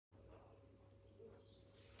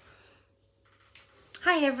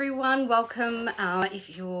Hi everyone, welcome.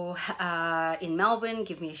 If you're in Melbourne,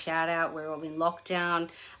 give me a shout out. We're all in lockdown.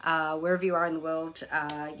 Wherever you are in the world,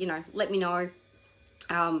 let me know.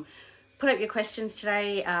 Put up your questions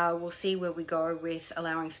today. We'll see where we go with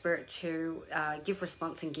allowing Spirit to give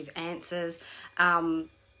response and give answers.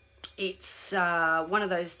 It's one of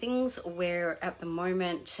those things where at the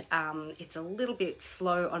moment it's a little bit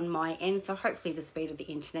slow on my end, so hopefully the speed of the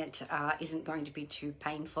internet isn't going to be too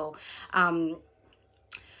painful.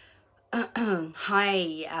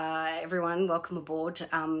 Hi everyone, welcome aboard.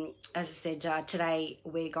 As I said, today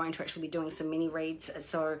we're going to actually be doing some mini reads,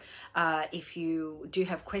 so if you do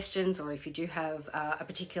have questions or if you do have a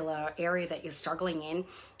particular area that you're struggling in,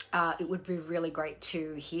 it would be really great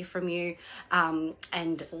to hear from you,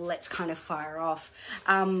 and let's kind of fire off.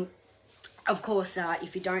 Of course,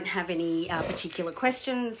 if you don't have any particular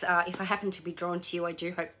questions, if I happen to be drawn to you, I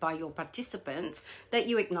do hope by your participants that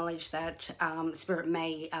you acknowledge that Spirit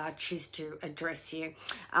may choose to address you.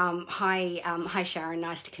 Hi Sharon,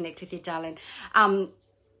 nice to connect with you, darling.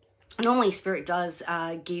 Normally Spirit does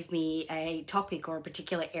give me a topic or a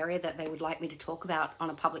particular area that they would like me to talk about on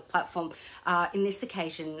a public platform. In this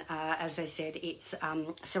occasion, as I said, it's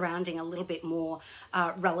surrounding a little bit more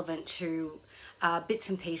relevant to bits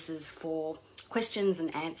and pieces for questions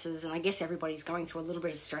and answers, and I guess everybody's going through a little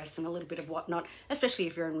bit of stress and a little bit of whatnot, especially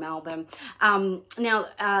if you're in Melbourne. Now,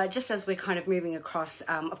 just as we're kind of moving across,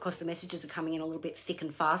 of course the messages are coming in a little bit thick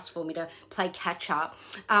and fast for me to play catch up.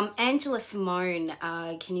 Angela Simone,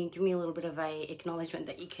 can you give me a little bit of a acknowledgement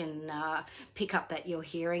that you can pick up that you're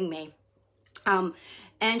hearing me?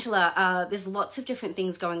 Angela, there's lots of different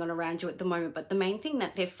things going on around you at the moment, but the main thing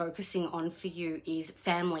that they're focusing on for you is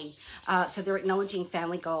family. So they're acknowledging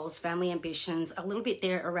family goals, family ambitions, a little bit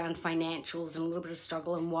there around financials and a little bit of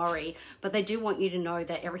struggle and worry, but they do want you to know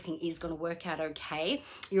that everything is going to work out okay.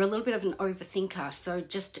 You're a little bit of an overthinker, so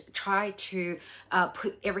just try to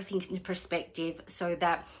put everything into perspective so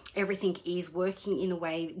that everything is working in a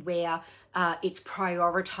way where it's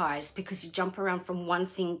prioritized, because you jump around from one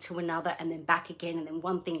thing to another and then back again and then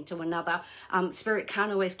one thing to another. Spirit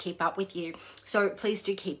can't always keep up with you, so please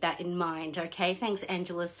do keep that in mind. Okay, thanks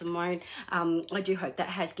Angela Simone. I do hope that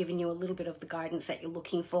has given you a little bit of the guidance that you're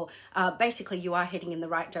looking for. Basically you are heading in the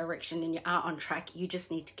right direction and you are on track. You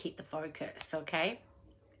just need to keep the focus. Okay.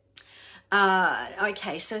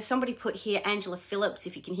 Okay, so somebody put here, Angela Phillips,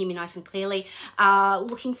 if you can hear me nice and clearly,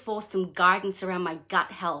 looking for some guidance around my gut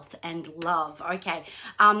health and love. Okay,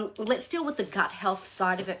 let's deal with the gut health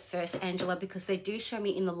side of it first, Angela, because they do show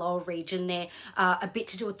me in the lower region there a bit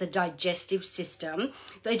to do with the digestive system.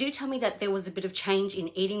 They do tell me that there was a bit of change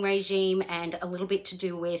in eating regime and a little bit to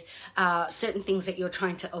do with certain things that you're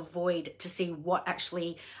trying to avoid, to see what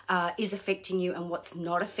actually is affecting you and what's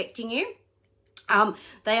not affecting you.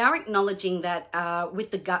 They are acknowledging that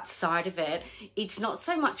with the gut side of it, it's not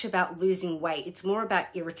so much about losing weight, it's more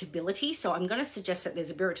about irritability. So I'm going to suggest that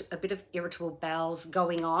there's a bit of irritable bowels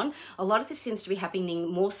going on. A lot of this seems to be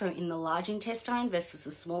happening more so in the large intestine versus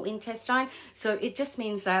the small intestine. So it just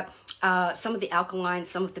means that some of the alkaline,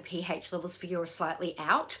 some of the pH levels for you are slightly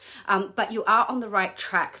out, but you are on the right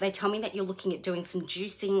track. They tell me that you're looking at doing some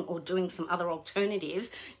juicing or doing some other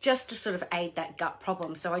alternatives just to sort of aid that gut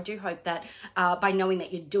problem. So I do hope that by knowing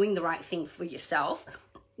that you're doing the right thing for yourself,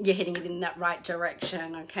 you're heading it in that right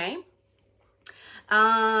direction. Okay.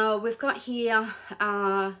 We've got here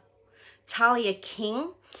Talia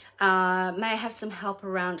King. May I have some help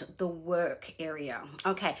around the work area?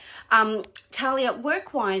 Okay. Talia,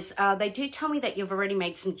 work-wise, they do tell me that you've already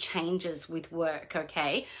made some changes with work,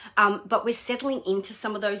 okay? But we're settling into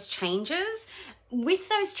some of those changes. With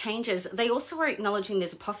those changes, they also are acknowledging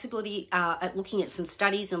there's a possibility at looking at some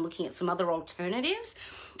studies and looking at some other alternatives.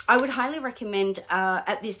 I would highly recommend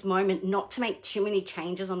at this moment not to make too many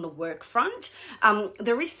changes on the work front.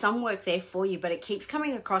 There is some work there for you, but it keeps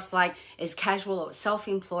coming across like as casual or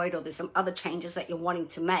self-employed, or there's some other changes that you're wanting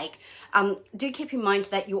to make. Do keep in mind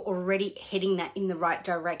that you're already heading that in the right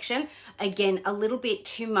direction. Again, a little bit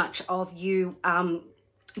too much of you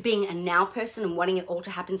being a now person and wanting it all to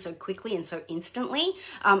happen so quickly and so instantly.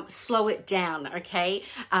 Slow it down, okay?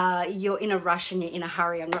 You're in a rush and you're in a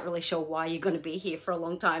hurry. I'm not really sure why you're going to be here for a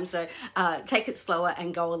long time, so take it slower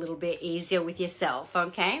and go a little bit easier with yourself,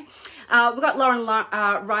 okay? We've got Lauren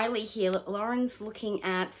Riley here. Lauren's looking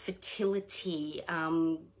at fertility.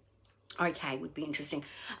 Okay, would be interesting.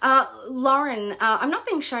 Lauren, I'm not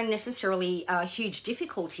being shown necessarily huge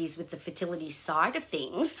difficulties with the fertility side of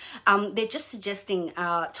things. They're just suggesting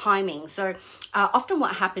timing. So often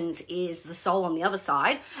what happens is the soul on the other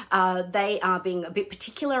side, they are being a bit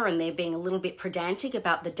particular and they're being a little bit pedantic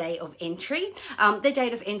about the date of entry. Their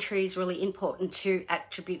date of entry is really important to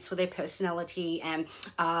attributes for their personality and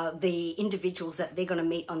the individuals that they're going to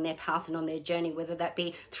meet on their path and on their journey, whether that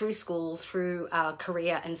be through school, through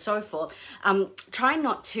career and so forth. Try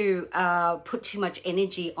not to put too much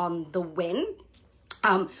energy on the when.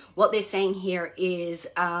 What they're saying here is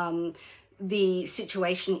the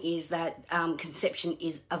situation is that conception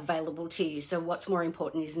is available to you. So what's more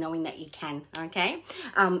important is knowing that you can, okay?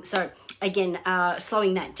 So again,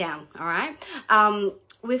 slowing that down, all right?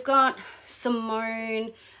 We've got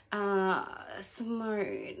Simone.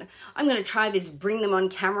 Simone, I'm going to try this bring them on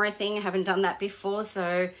camera thing. I haven't done that before,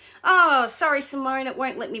 so oh, sorry Simone, it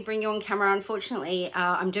won't let me bring you on camera, unfortunately.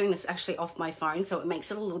 I'm doing this actually off my phone, so it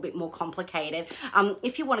makes it a little bit more complicated.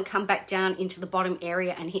 If you want to come back down into the bottom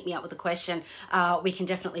area and hit me up with a question, we can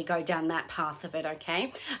definitely go down that path of it,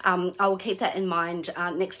 okay? I will keep that in mind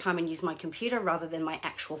next time and use my computer rather than my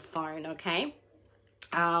actual phone, okay?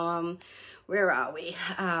 Where are we?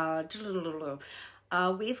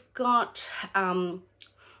 We've got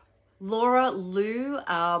Laura Lou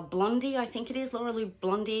Blondie, I think it is, Laura Lou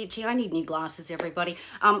Blondie. Gee, I need new glasses, everybody.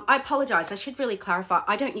 I apologize, I should really clarify,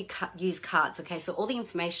 I don't use cards, okay? So all the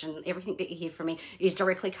information, everything that you hear from me is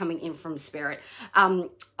directly coming in from Spirit.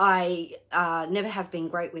 I never have been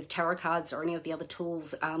great with tarot cards or any of the other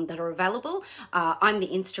tools that are available. I'm the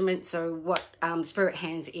instrument, so what Spirit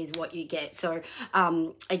hands is what you get. So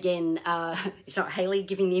again, it's not Haley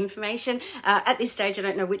giving the information. At this stage, I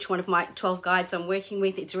don't know which one of my 12 guides I'm working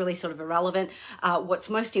with. It's really sort of irrelevant. What's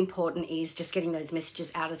most important is just getting those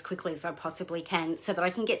messages out as quickly as I possibly can so that I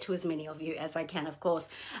can get to as many of you as I can, of course.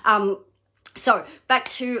 So back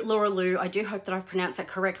to Laura Lou. I do hope that I've pronounced that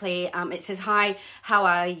correctly. It says, hi, how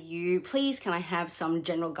are you? Please, can I have some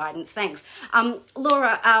general guidance? Thanks.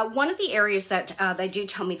 Laura, one of the areas that they do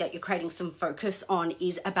tell me that you're creating some focus on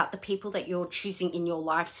is about the people that you're choosing in your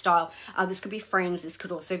lifestyle. This could be friends. This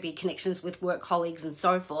could also be connections with work colleagues and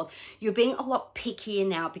so forth. You're being a lot pickier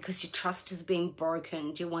now because your trust has been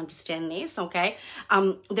broken. Do you understand this? Okay.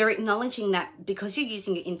 They're acknowledging that because you're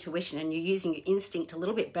using your intuition and you're using your instinct a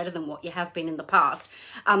little bit better than what you have been in the past,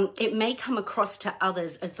 it may come across to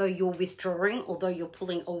others as though you're withdrawing, although you're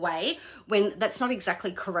pulling away, when that's not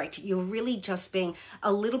exactly correct. You're really just being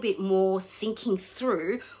a little bit more thinking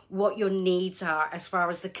through what your needs are as far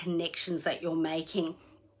as the connections that you're making.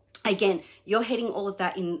 Again, you're heading all of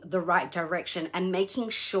that in the right direction and making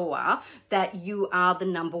sure that you are the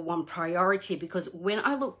number one priority, because when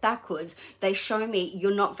I look backwards, they show me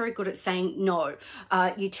you're not very good at saying no.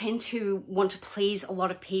 You tend to want to please a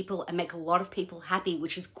lot of people and make a lot of people happy,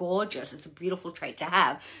 which is gorgeous. It's a beautiful trait to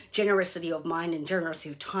have. Generosity of mind and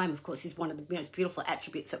generosity of time, of course, is one of the most beautiful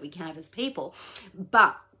attributes that we can have as people.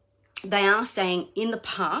 But they are saying in the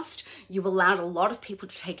past, you allowed a lot of people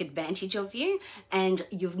to take advantage of you, and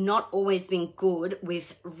you've not always been good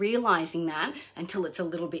with realizing that until it's a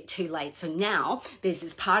little bit too late. So now there's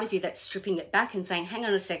this part of you that's stripping it back and saying, hang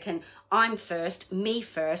on a second, I'm first, me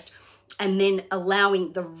first, and then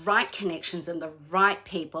allowing the right connections and the right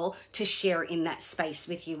people to share in that space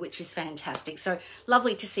with you, which is fantastic. So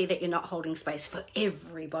lovely to see that you're not holding space for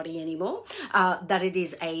everybody anymore, that it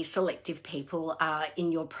is a selective people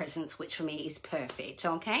in your presence, which for me is perfect,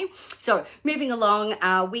 okay? So moving along,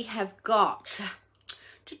 we have got,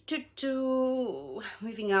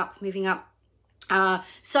 moving up.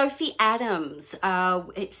 Sophie Adams,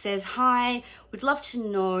 it says, hi, would love to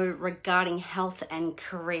know regarding health and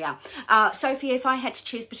career. Sophie, if I had to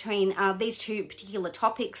choose between these two particular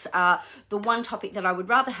topics, the one topic that I would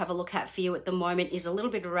rather have a look at for you at the moment is a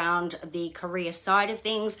little bit around the career side of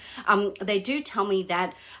things. They do tell me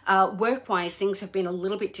that work-wise, things have been a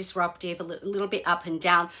little bit disruptive, a little bit up and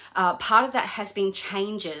down. Part of that has been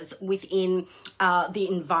changes within the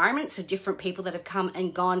environment, so different people that have come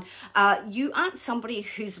and gone. You aren't somebody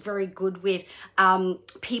who's very good with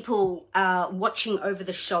people watching over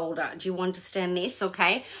the shoulder. Do you understand this?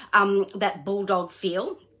 Okay. That bulldog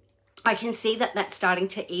feel. I can see that that's starting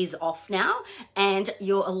to ease off now, and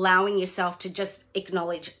you're allowing yourself to just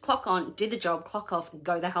acknowledge, clock on, do the job, clock off,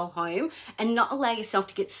 go the hell home, and not allow yourself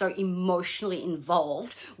to get so emotionally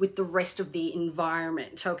involved with the rest of the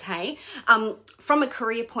environment, okay? From a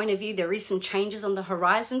career point of view, there is some changes on the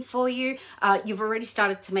horizon for you. You've already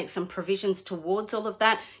started to make some provisions towards all of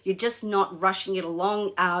that. You're just not rushing it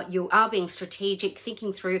along. You are being strategic,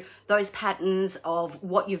 thinking through those patterns of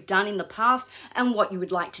what you've done in the past and what you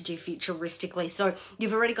would like to do for futuristically. So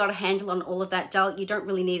you've already got a handle on all of that, Dal. You don't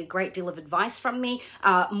really need a great deal of advice from me.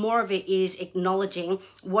 More of it is acknowledging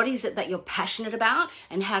what is it that you're passionate about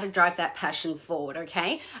and how to drive that passion forward,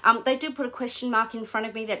 okay? They do put a question mark in front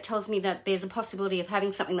of me that tells me that there's a possibility of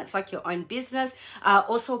having something that's like your own business,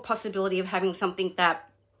 also a possibility of having something that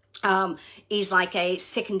is like a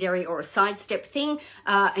secondary or a sidestep thing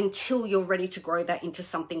until you're ready to grow that into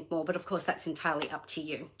something more. But of course, that's entirely up to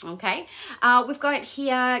you. Okay. We've got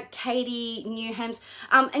here Katie Newhams.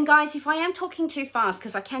 And guys, if I am talking too fast,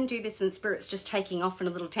 because I can do this when Spirit's just taking off on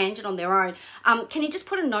a little tangent on their own, can you just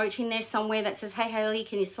put a note in there somewhere that says, hey, Hayley,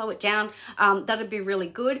 can you slow it down? That'd be really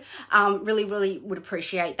good. Really would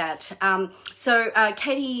appreciate that. So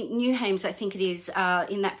Katie Newhams, I think it is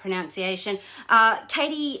in that pronunciation.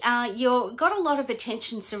 Katie, you've got a lot of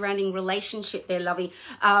attention surrounding relationship there, lovey,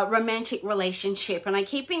 romantic relationship. And I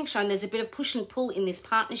keep being shown there's a bit of push and pull in this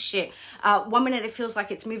partnership. 1 minute it feels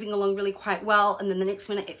like it's moving along really quite well. And then the next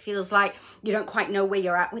minute it feels like you don't quite know where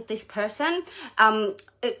you're at with this person.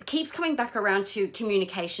 It keeps coming back around to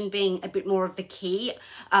communication being a bit more of the key.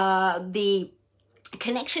 The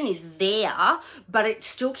connection is there, but it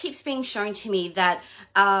still keeps being shown to me that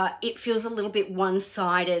it feels a little bit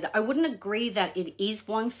one-sided. I wouldn't agree that it is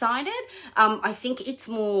one-sided. I think it's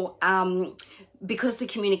more because the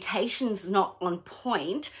communication's not on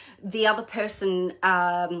point, the other person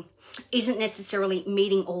isn't necessarily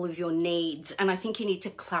meeting all of your needs. And I think you need to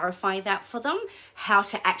clarify that for them, how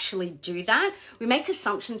to actually do that. We make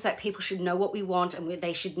assumptions that people should know what we want and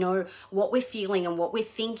they should know what we're feeling and what we're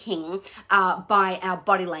thinking by our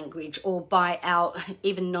body language or by our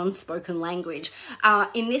even non-spoken language.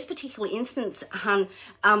 In this particular instance, hun,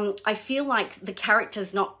 I feel like the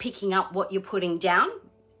character's not picking up what you're putting down.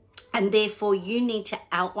 And therefore, you need to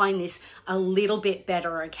outline this a little bit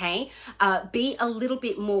better, okay? Be a little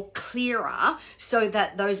bit more clearer so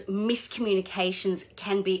that those miscommunications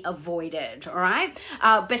can be avoided, all right?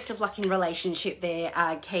 Best of luck in relationship there,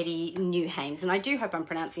 Katie Newhams. And I do hope I'm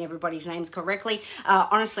pronouncing everybody's names correctly.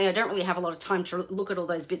 Honestly, I don't really have a lot of time to look at all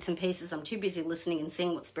those bits and pieces. I'm too busy listening and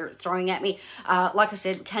seeing what Spirit's throwing at me. Like I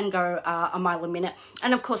said, can go a mile a minute.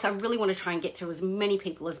 And of course, I really want to try and get through as many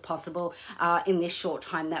people as possible in this short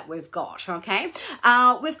time that we've got, okay?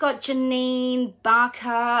 We've got Janine Barker.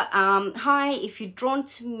 Hi, if you're drawn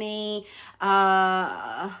to me,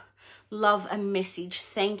 love a message.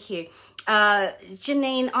 Thank you.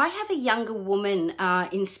 Janine, I have a younger woman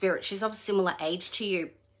in spirit. She's of a similar age to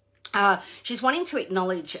you. She's wanting to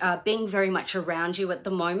acknowledge being very much around you at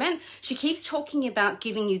the moment. She keeps talking about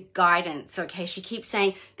giving you guidance, okay? She keeps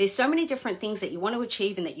saying there's so many different things that you want to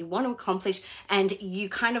achieve and that you want to accomplish, and you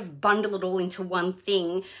kind of bundle it all into one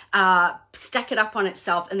thing, stack it up on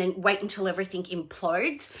itself, and then wait until everything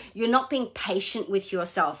implodes. You're not being patient with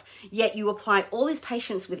yourself, yet you apply all this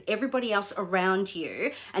patience with everybody else around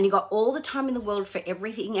you, and you got all the time in the world for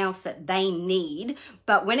everything else that they need.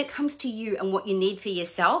 But when it comes to you and what you need for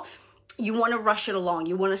yourself, you want to rush it along.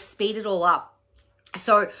 You want to speed it all up.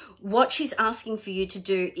 So what she's asking for you to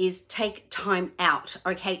do is take time out,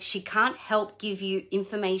 okay? She can't help give you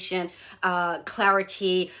information,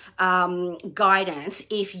 clarity, guidance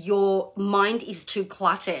if your mind is too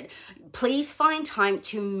cluttered. Please find time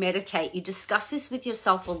to meditate. You discuss this with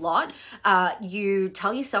yourself a lot. You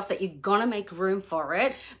tell yourself that you're gonna make room for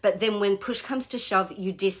it, but then when push comes to shove,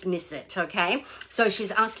 you dismiss it, okay? So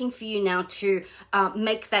she's asking for you now to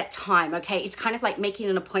make that time, okay? It's kind of like making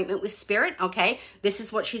an appointment with Spirit, okay? This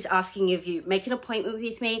is what she's asking of you. Make an appointment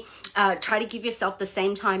with me. Try to give yourself the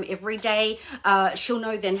same time every day. She'll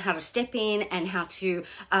know then how to step in and how to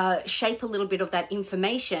shape a little bit of that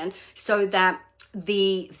information so that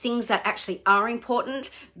the things that actually are important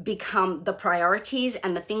become the priorities,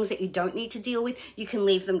 and the things that you don't need to deal with, you can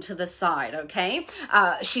leave them to the side, okay?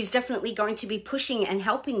 She's definitely going to be pushing and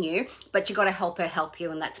helping you, but you got to help her help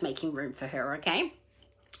you, and that's making room for her, okay?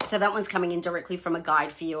 So that one's coming in directly from a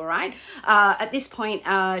guide for you, all right? At this point,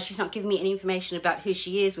 she's not giving me any information about who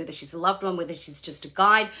she is, whether she's a loved one, whether she's just a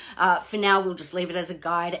guide. For now, we'll just leave it as a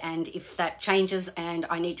guide, and if that changes and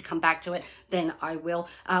I need to come back to it, then I will.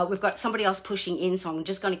 We've got somebody else pushing in, so I'm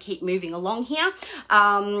just going to keep moving along here.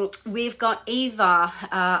 We've got Eva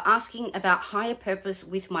asking about higher purpose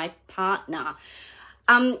with my partner.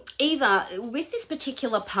 Eva, with this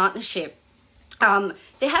particular partnership,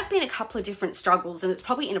 there have been a couple of different struggles, and it's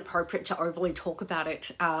probably inappropriate to overly talk about it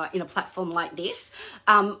in a platform like this.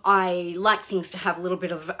 I like things to have a little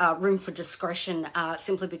bit of room for discretion,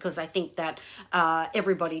 simply because I think that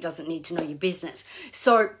everybody doesn't need to know your business.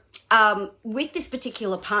 So with this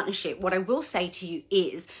particular partnership, what I will say to you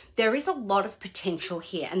is there is a lot of potential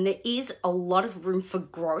here, and there is a lot of room for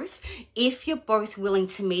growth if you're both willing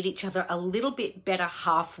to meet each other a little bit better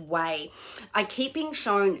halfway. I keep being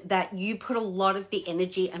shown that you put a lot of the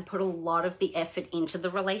energy and put a lot of the effort into the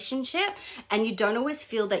relationship, and you don't always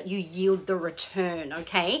feel that you yield the return,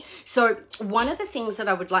 okay? So one of the things that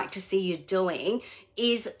I would like to see you doing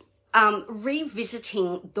is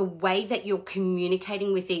revisiting the way that you're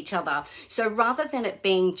communicating with each other. So rather than it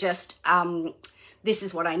being just, this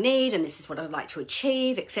is what I need and this is what I'd like to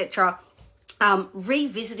achieve, etc.,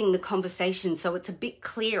 revisiting the conversation so it's a bit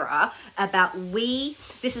clearer about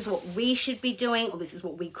this is what we should be doing, or this is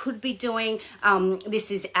what we could be doing,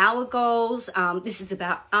 this is our goals, this is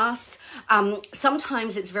about us.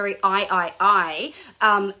 Sometimes it's very I,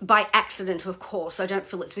 by accident, of course. I don't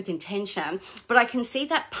feel it's with intention, but I can see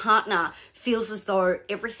that partner feels as though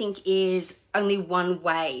everything is only one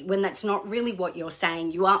way, when that's not really what you're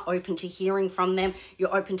saying. You are open to hearing from them.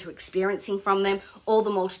 You're open to experiencing from them all the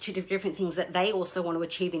multitude of different things that they also want to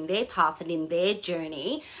achieve in their path and in their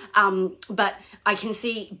journey. But I can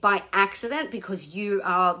see by accident, because you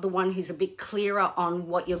are the one who's a bit clearer on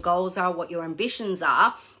what your goals are, what your ambitions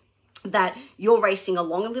are, that you're racing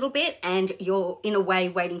along a little bit and you're in a way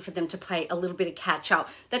waiting for them to play a little bit of catch up.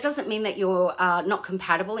 That doesn't mean that you're not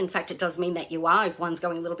compatible. In fact, it does mean that you are. If one's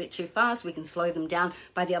going a little bit too fast, we can slow them down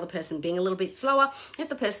by the other person being a little bit slower. If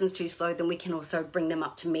the person's too slow, then we can also bring them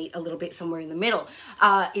up to meet a little bit somewhere in the middle.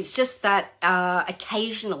 It's just that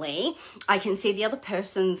occasionally I can see the other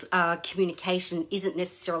person's communication isn't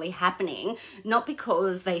necessarily happening, not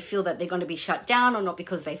because they feel that they're going to be shut down, or not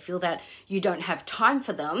because they feel that you don't have time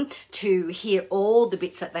for them to hear all the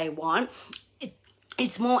bits that they want.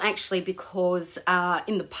 It's more actually because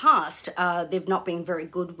in the past, they've not been very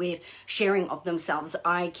good with sharing of themselves.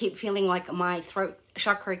 I keep feeling like my throat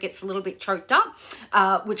chakra gets a little bit choked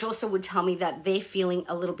up, which also would tell me that they're feeling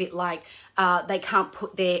a little bit like they can't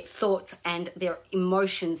put their thoughts and their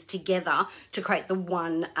emotions together to create the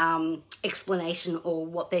one explanation or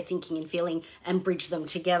what they're thinking and feeling and bridge them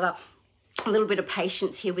together. A little bit of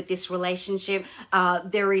patience here with this relationship.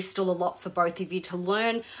 There is still a lot for both of you to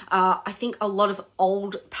learn. I think a lot of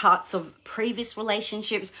old parts of previous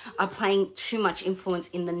relationships are playing too much influence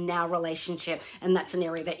in the now relationship, and that's an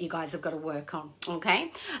area that you guys have got to work on,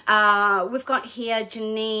 okay? We've got here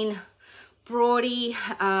Janine Brody,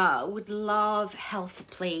 would love health,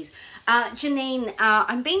 please. Janine,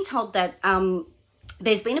 I'm being told that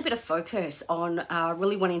there's been a bit of focus on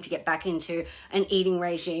really wanting to get back into an eating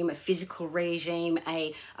regime, a physical regime,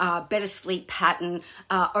 a better sleep pattern,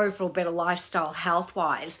 overall better lifestyle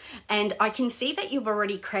health-wise. And I can see that you've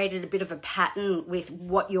already created a bit of a pattern with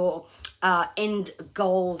what your end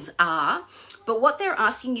goals are. But what they're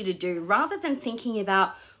asking you to do, rather than thinking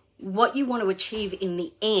about what you want to achieve in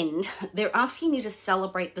the end, they're asking you to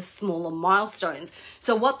celebrate the smaller milestones.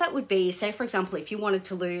 So what that would be, say for example, if you wanted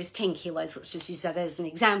to lose 10 kilos, let's just use that as an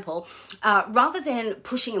example, rather than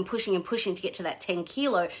pushing and pushing and pushing to get to that 10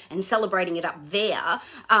 kilo and celebrating it up there,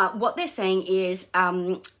 what they're saying is,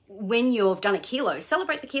 when you've done a kilo,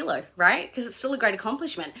 celebrate the kilo, right? Because it's still a great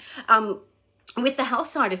accomplishment. With the health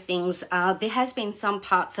side of things, there has been some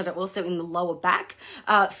parts that are also in the lower back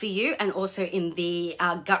for you, and also in the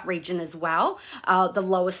gut region as well, the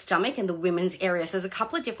lower stomach and the women's area. So there's a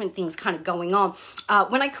couple of different things kind of going on.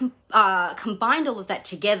 When I combined all of that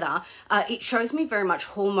together, it shows me very much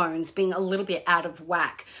hormones being a little bit out of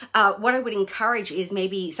whack. What I would encourage is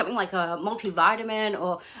maybe something like a multivitamin,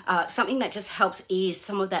 or something that just helps ease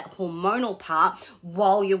some of that hormonal part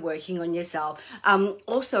while you're working on yourself.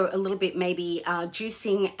 Also a little bit maybe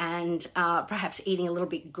juicing and perhaps eating a little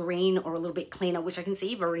bit green or a little bit cleaner, which I can see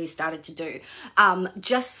you've already started to do,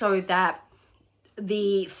 just so that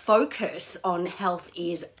the focus on health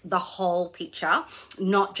is the whole picture,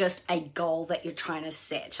 not just a goal that you're trying to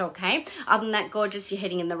set, okay? Other than that, gorgeous, you're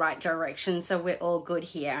heading in the right direction, so we're all good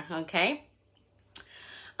here, okay?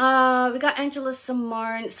 We got Angela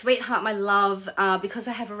Simone, sweetheart, my love, because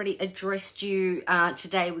I have already addressed you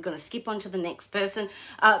today, we're going to skip on to the next person.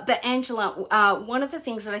 But Angela, one of the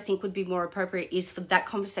things that I think would be more appropriate is for that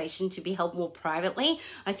conversation to be held more privately.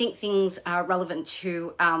 I think things are relevant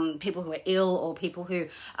to people who are ill or people who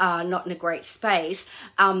are not in a great space.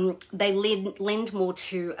 They lend more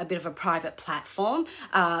to a bit of a private platform.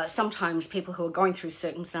 Sometimes people who are going through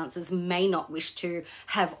circumstances may not wish to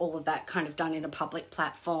have all of that kind of done in a public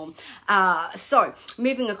platform. So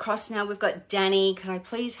moving across now, we've got Danny. Could I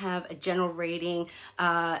please have a general reading?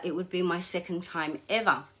 It would be my second time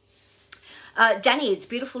ever. Danny, it's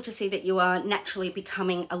beautiful to see that you are naturally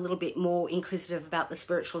becoming a little bit more inquisitive about the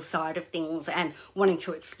spiritual side of things and wanting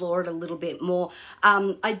to explore it a little bit more.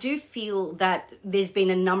 I do feel that there's been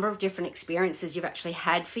a number of different experiences you've actually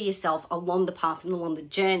had for yourself along the path and along the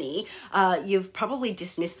journey. You've probably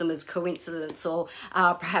dismissed them as coincidence, or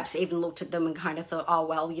perhaps even looked at them and kind of thought, oh,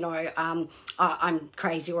 well, you know, I'm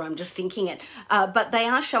crazy, or I'm just thinking it. But they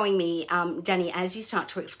are showing me, Danny, as you start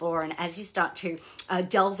to explore and as you start to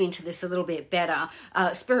delve into this a little bit better,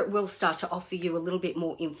 Spirit will start to offer you a little bit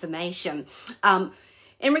more information.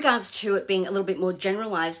 In regards to it being a little bit more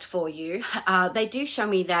generalized for you, they do show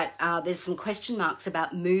me that there's some question marks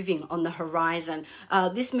about moving on the horizon.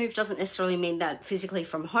 This move doesn't necessarily mean that physically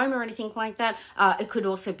from home or anything like that. It could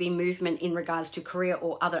also be movement in regards to career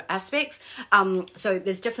or other aspects. So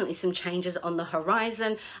there's definitely some changes on the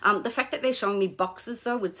horizon. The fact that they're showing me boxes,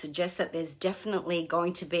 though, would suggest that there's definitely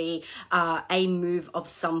going to be a move of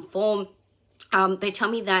some form. They tell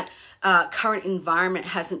me that current environment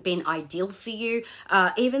hasn't been ideal for you.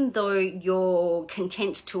 Even though you're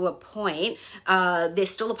content to a point, there's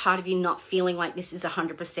still a part of you not feeling like this is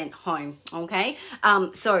 100% home, okay?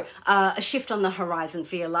 So a shift on the horizon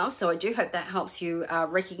for your love. So I do hope that helps you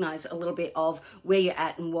recognize a little bit of where you're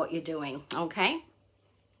at and what you're doing, okay?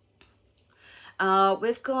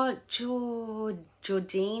 We've got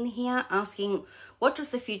Jordine here asking, what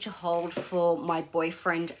does the future hold for my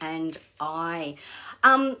boyfriend and I?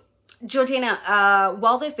 Jordina,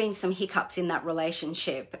 while there have been some hiccups in that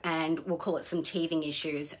relationship, and we'll call it some teething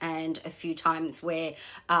issues, and a few times where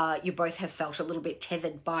you both have felt a little bit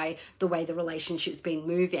tethered by the way the relationship's been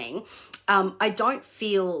moving, I don't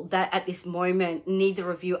feel that at this moment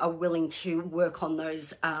neither of you are willing to work on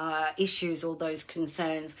those issues or those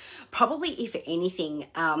concerns. Probably, if anything,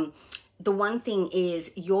 the one thing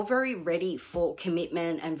is you're very ready for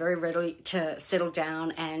commitment and very ready to settle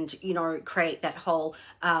down and, you know, create that whole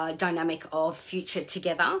dynamic of future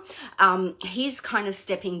together. He's kind of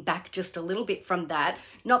stepping back just a little bit from that,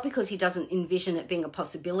 not because he doesn't envision it being a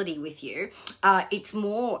possibility with you. It's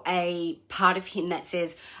more a part of him that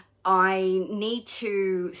says, I need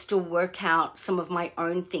to still work out some of my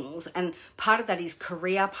own things. And part of that is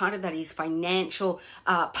career, part of that is financial,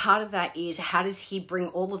 part of that is how does he bring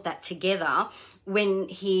all of that together when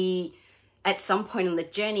he, at some point in the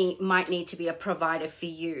journey, might need to be a provider for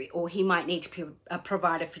you, or he might need to be a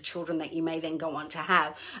provider for children that you may then go on to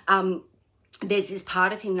have. There's this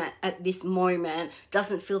part of him that at this moment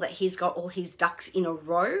doesn't feel that he's got all his ducks in a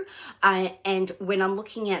row. And when I'm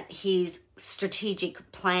looking at his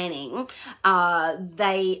strategic planning,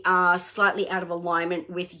 they are slightly out of alignment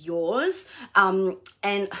with yours.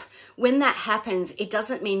 And when that happens, it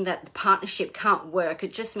doesn't mean that the partnership can't work.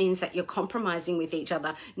 It just means that you're compromising with each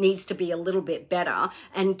other needs to be a little bit better,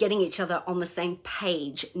 and getting each other on the same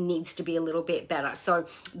page needs to be a little bit better. So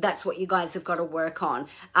that's what you guys have got to work on.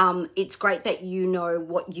 It's great that you know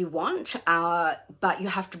what you want, but you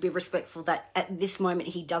have to be respectful that at this moment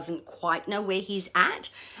he doesn't quite know where he's at.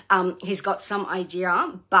 He's got some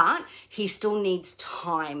idea, but he still needs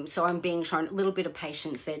time. So I'm being shown a little bit of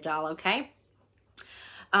patience there, Dal, okay?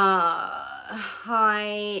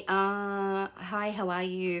 Hi, how are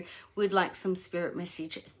you? Would like some spirit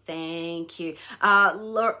message. Thank you.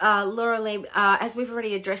 Laura Lee, as we've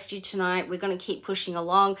already addressed you tonight, we're going to keep pushing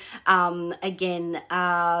along. Again,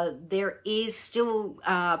 there is still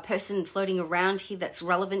a person floating around here that's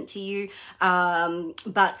relevant to you,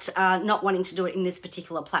 but not wanting to do it in this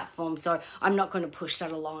particular platform. So I'm not going to push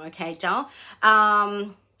that along, okay, Dal?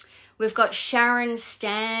 We've got Sharon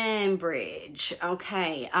Stanbridge.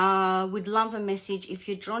 Okay. Would love a message if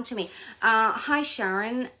you're drawn to me. Hi,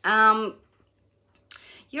 Sharon.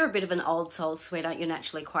 You're a bit of an old soul, sweetheart. You're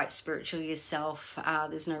naturally quite spiritual yourself.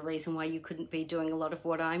 There's no reason why you couldn't be doing a lot of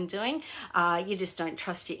what I'm doing. You just don't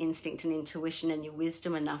trust your instinct and intuition and your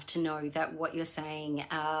wisdom enough to know that what you're saying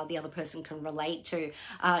the other person can relate to.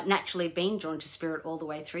 Naturally being drawn to spirit all the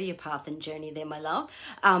way through your path and journey there, my love.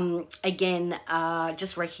 Again,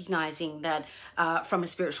 just recognizing that from a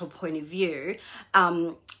spiritual point of view,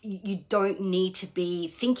 you don't need to be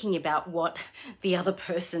thinking about what the other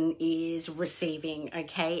person is receiving,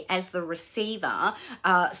 okay? As the receiver,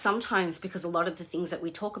 sometimes because a lot of the things that we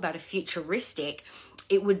talk about are futuristic,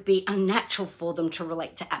 it would be unnatural for them to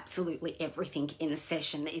relate to absolutely everything in a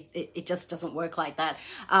session. It just doesn't work like that.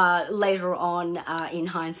 Later on in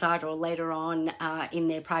hindsight, or later on in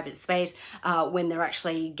their private space, when they're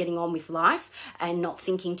actually getting on with life and not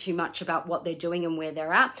thinking too much about what they're doing and where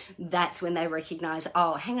they're at, that's when they recognize,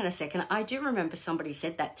 oh, hang on a second, I do remember somebody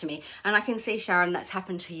said that to me. And I can see, Sharon, that's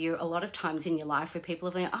happened to you a lot of times in your life, where people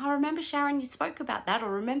are like, oh, remember, Sharon, you spoke about that,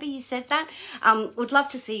 or remember you said that. Would love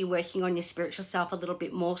to see you working on your spiritual self a little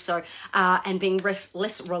bit more so, and being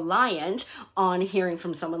less reliant on hearing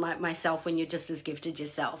from someone like myself when you're just as gifted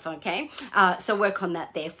yourself, okay? So work on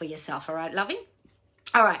that there for yourself, all right, lovey?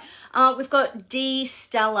 All right, we've got D.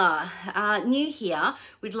 Stella, new here.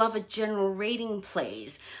 We'd love a general reading,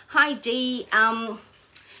 please. Hi, D.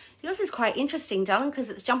 Yours is quite interesting, darling, because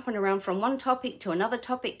it's jumping around from one topic to another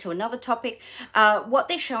topic to another topic. What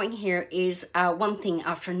they're showing here is one thing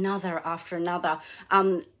after another after another.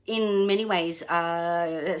 In many ways,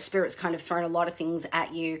 Spirit's kind of thrown a lot of things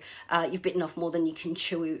at you. You've bitten off more than you can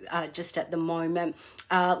chew just at the moment.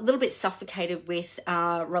 A little bit suffocated with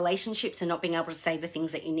relationships and not being able to say the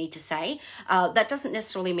things that you need to say. That doesn't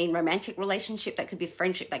necessarily mean romantic relationship. That could be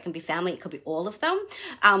friendship, that can be family, it could be all of them.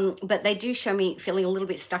 But they do show me feeling a little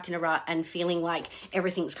bit stuck in a rut and feeling like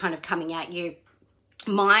everything's kind of coming at you.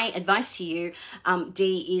 My advice to you,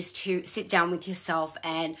 D, is to sit down with yourself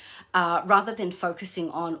and rather than focusing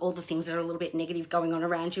on all the things that are a little bit negative going on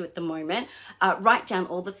around you at the moment, write down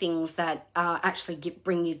all the things that actually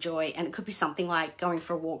bring you joy. And it could be something like going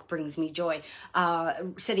for a walk brings me joy,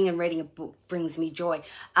 sitting and reading a book brings me joy.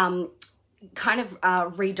 Kind of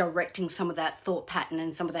redirecting some of that thought pattern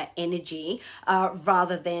and some of that energy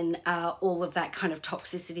rather than all of that kind of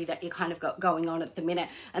toxicity that you kind of got going on at the minute.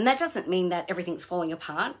 And that doesn't mean that everything's falling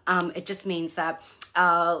apart. It just means that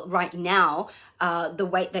right now, the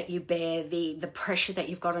weight that you bear, the pressure that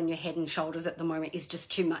you've got on your head and shoulders at the moment is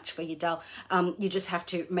just too much for you, Del. You just have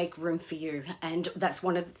to make room for you. And that's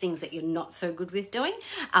one of the things that you're not so good with doing,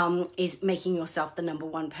 is making yourself the number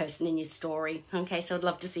one person in your story. Okay, so I'd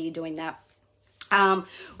love to see you doing that.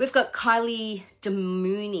 We've got Kylie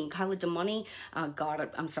Demoni. God,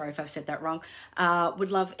 I'm sorry if I've said that wrong.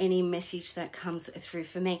 Would love any message that comes through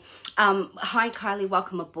for me. Hi, Kylie.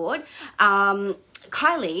 Welcome aboard.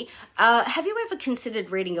 Kylie, have you ever considered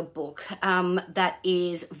reading a book that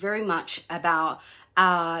is very much about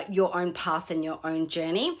your own path and your own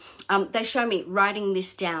journey? They show me writing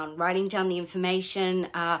down the information,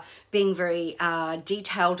 being very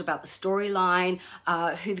detailed about the storyline,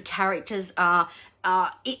 who the characters are.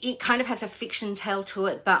 It kind of has a fiction tale to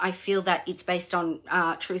it, but I feel that it's based on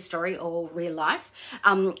true story or real life.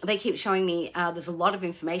 They keep showing me there's a lot of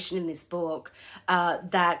information in this book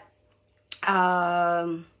that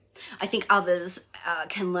I think others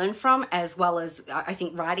can learn from, as well as I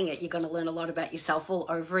think writing it, you're going to learn a lot about yourself all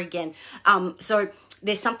over again. So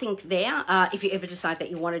there's something there. If you ever decide that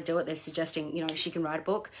you want to do it, they're suggesting, you know, she can write a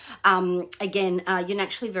book. Again, you're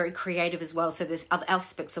naturally very creative as well. So there's other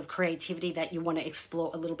aspects of creativity that you want to explore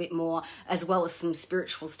a little bit more, as well as some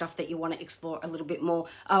spiritual stuff that you want to explore a little bit more.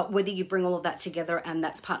 Whether you bring all of that together and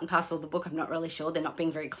that's part and parcel of the book, I'm not really sure. They're not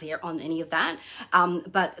being very clear on any of that.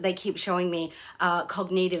 But they keep showing me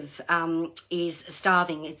cognitive is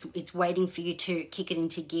starving. It's waiting for you to kick it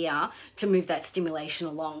into gear to move that stimulation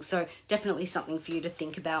along. So definitely something for you to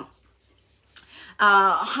think about.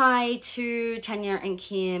 Hi to Tanya and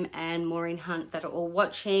Kim and Maureen Hunt that are all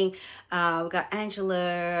watching. We've got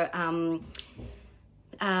Angela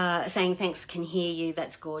saying thanks, can hear you.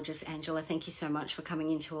 That's gorgeous, Angela. Thank you so much for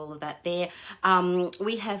coming into all of that there.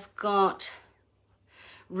 We have got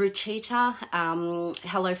Ruchita,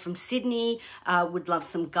 hello from Sydney. Would love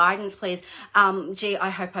some guidance, please. Gee, I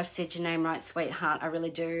hope I've said your name right, sweetheart. I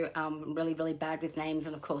really do. Really, really bad with names.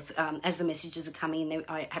 And of course, as the messages are coming in,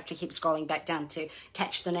 I have to keep scrolling back down to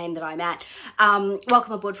catch the name that I'm at.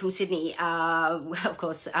 Welcome aboard from Sydney. Of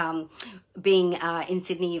course, being in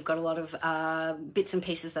Sydney, you've got a lot of bits and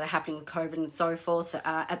pieces that are happening with COVID and so forth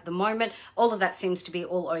at the moment. All of that seems to be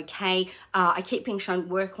all okay. I keep being shown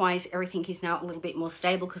work-wise, everything is now a little bit more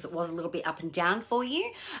stable because it was a little bit up and down for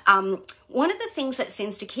you. One of the things that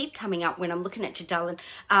seems to keep coming up when I'm looking at you, darling,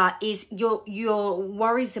 is your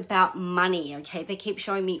worries about money, okay? They keep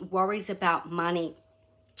showing me worries about money.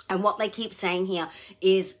 And what they keep saying here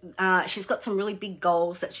is she's got some really big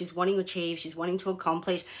goals that she's wanting to achieve, she's wanting to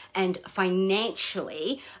accomplish, and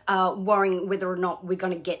financially worrying whether or not we're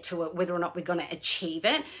going to get to it, whether or not we're going to achieve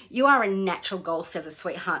it. You are a natural goal setter,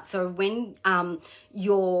 sweetheart. So when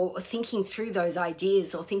you're thinking through those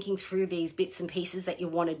ideas or thinking through these bits and pieces that you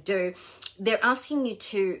want to do, they're asking you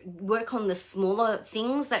to work on the smaller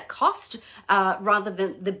things that cost rather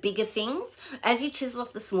than the bigger things. As you chisel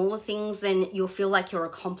off the smaller things, then you'll feel like you're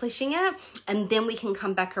accomplishing it, and then we can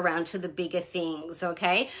come back around to the bigger things,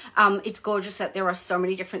 okay? It's gorgeous that there are so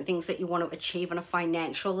many different things that you want to achieve on a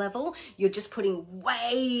financial level. You're just putting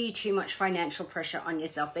way too much financial pressure on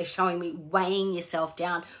yourself. They're showing me weighing yourself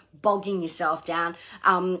down, bogging yourself down,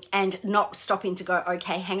 and not stopping to go,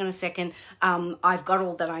 okay, hang on a second, I've got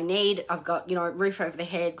all that I need. I've got, you know, roof over the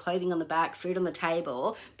head, clothing on the back, food on the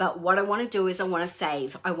table. But what I want to do is I want to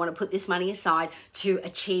save. I want to put this money aside to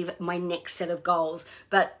achieve my next set of goals.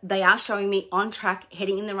 But they are showing me on track,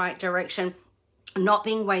 heading in the right direction, not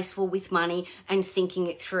being wasteful with money and thinking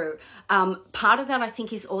it through. Part of that, I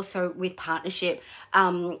think, is also with partnership.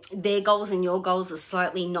 Their goals and your goals are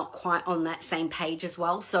slightly not quite on that same page as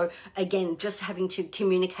well. So again, just having to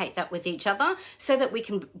communicate that with each other so that we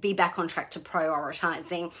can be back on track to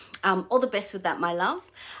prioritizing. All the best with that, my love.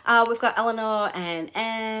 We've got Eleanor and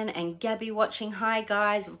Anne and Gabby watching. Hi,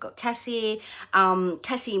 guys. We've got Cassie,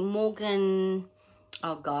 Cassie Morgan.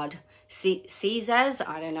 Oh, God. Caesars.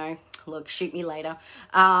 I don't know. Look, shoot me later.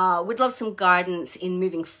 Would love some guidance in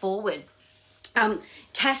moving forward.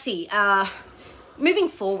 Cassie, moving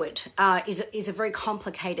forward is a very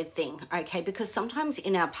complicated thing, okay? Because sometimes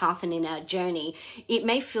in our path and in our journey, it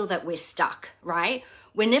may feel that we're stuck, right?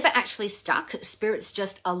 We're never actually stuck. Spirit's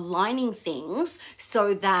just aligning things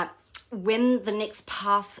so that when the next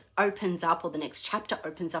path opens up or the next chapter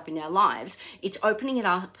opens up in our lives, it's opening it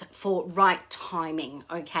up for right timing,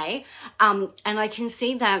 okay? And I can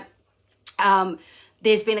see that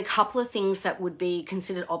there's been a couple of things that would be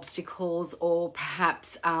considered obstacles or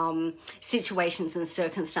perhaps situations and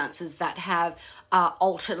circumstances that have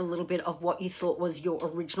altered a little bit of what you thought was your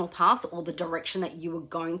original path or the direction that you were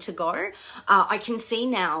going to go. I can see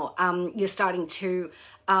now you're starting to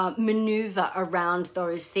maneuver around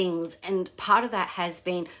those things, and part of that has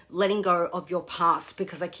been letting go of your past,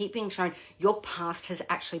 because I keep being shown your past has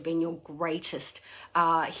actually been your greatest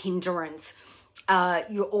hindrance.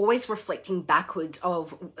 You're always reflecting backwards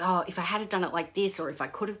of, oh, if I had done it like this, or if I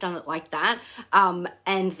could have done it like that,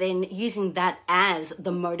 and then using that as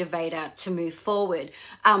the motivator to move forward.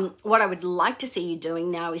 What I would like to see you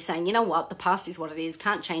doing now is saying, you know what, the past is what it is,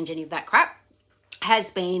 can't change any of that crap.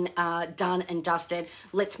 Has been done and dusted.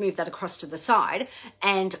 Let's move that across to the side.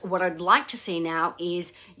 And what I'd like to see now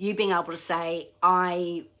is you being able to say,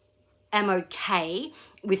 I am okay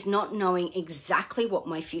with not knowing exactly what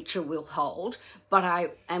my future will hold, but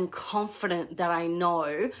I am confident that I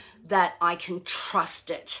know that I can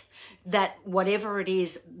trust it, that whatever it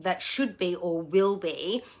is that should be or will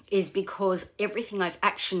be is because everything I've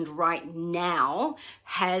actioned right now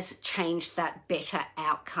has changed that better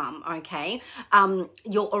outcome, okay?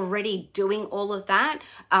 You're already doing all of that,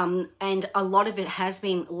 and a lot of it has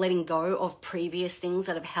been letting go of previous things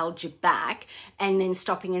that have held you back, and then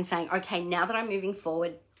stopping and saying, okay, now that I'm moving forward,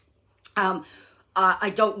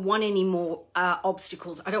 I don't want any more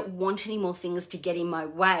obstacles. I don't want any more things to get in my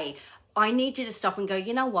way. I need you to stop and go,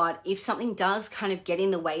 you know what, if something does kind of get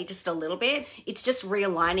in the way just a little bit, it's just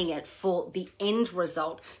realigning it for the end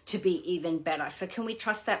result to be even better. So can we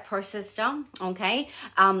trust that process done? Okay.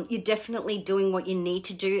 You're definitely doing what you need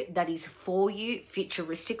to do that is for you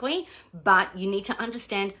futuristically, but you need to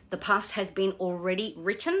understand the past has been already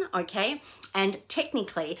written, okay? And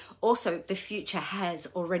technically also the future has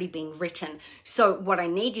already been written. So what I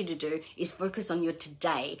need you to do is focus on your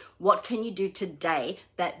today. What can you do today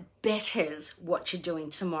that betters what you're doing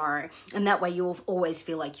tomorrow? And that way you'll always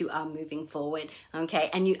feel like you are moving forward, okay?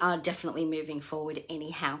 And you are definitely moving forward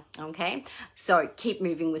anyhow, okay? So keep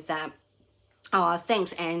moving with that. Oh,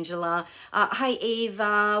 thanks, Angela. Hi,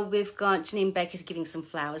 Eva. We've got Janine Baker's giving some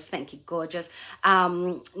flowers. Thank you, gorgeous.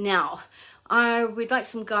 Now, I would like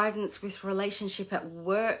some guidance with relationship at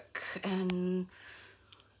work and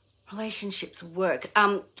relationships work.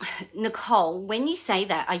 Nicole, when you say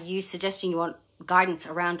that, are you suggesting you want guidance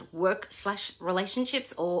around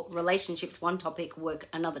work/relationships, or relationships one topic, work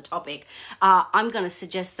another topic? I'm going to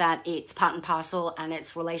suggest that it's part and parcel, and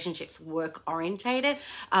it's relationships work orientated,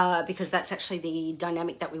 because that's actually the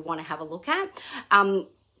dynamic that we want to have a look at.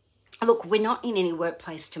 Look, we're not in any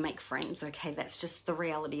workplace to make friends, okay? That's just the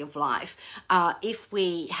reality of life. If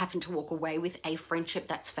we happen to walk away with a friendship,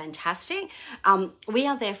 that's fantastic. We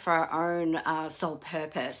are there for our own sole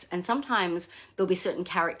purpose. And sometimes there'll be certain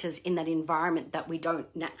characters in that environment that we don't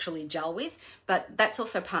naturally gel with, but that's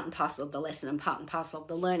also part and parcel of the lesson and part and parcel of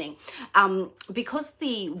the learning. Because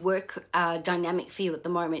the work dynamic for you at the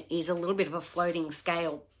moment is a little bit of a floating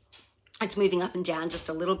scale, it's moving up and down just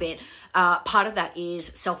a little bit. Part of that is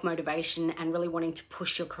self-motivation and really wanting to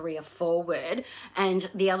push your career forward. And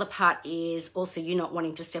the other part is also you not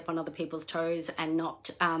wanting to step on other people's toes and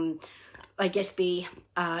not, I guess, be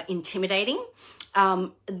intimidating.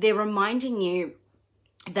 They're reminding you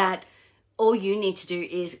that all you need to do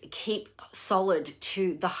is keep solid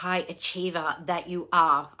to the high achiever that you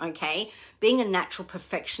are, okay? Being a natural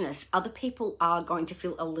perfectionist, other people are going to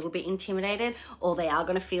feel a little bit intimidated, or they are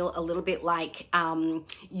going to feel a little bit like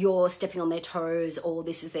you're stepping on their toes, or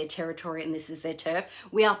this is their territory and this is their turf.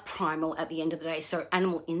 We are primal at the end of the day, so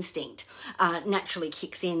animal instinct naturally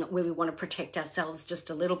kicks in where we want to protect ourselves just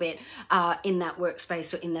a little bit in that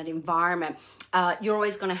workspace or in that environment. You're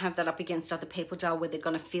always going to have that up against other people, Dale, where they're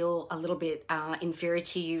going to feel a little bit inferior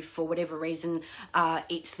to you for whatever reason.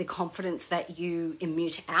 It's the confidence that you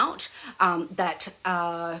emit out that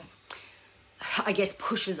I guess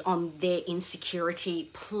pushes on their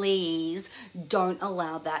insecurity. Please don't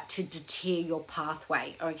allow that to deter your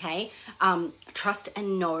pathway, okay? Trust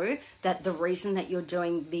and know that the reason that you're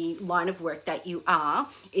doing the line of work that you are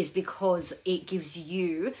is because it gives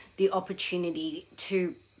you the opportunity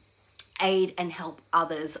to aid and help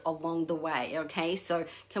others along the way, okay? So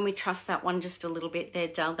can we trust that one just a little bit there,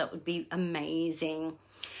 Dale? That would be amazing.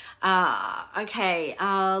 Okay,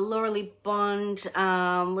 Laura Lee Bond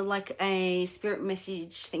would like a spirit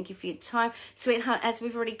message. Thank you for your time. Sweetheart, as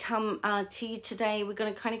we've already come to you today, we're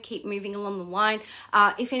going to kind of keep moving along the line.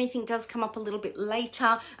 If anything does come up a little bit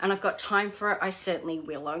later and I've got time for it, I certainly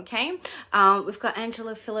will, okay? We've got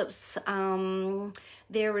Angela Phillips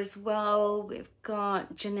there as well. We've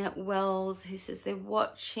got Jeanette Wells who says they're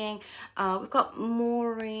watching. We've got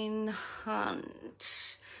Maureen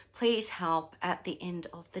Hunt. Please help at the end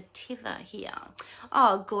of the tether here.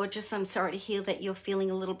 Oh, gorgeous. I'm sorry to hear that you're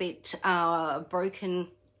feeling a little bit broken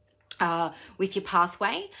with your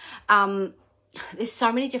pathway. There's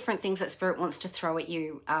so many different things that Spirit wants to throw at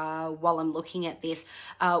you while I'm looking at this,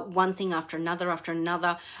 one thing after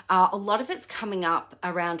another. A lot of it's coming up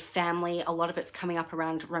around family. A lot of it's coming up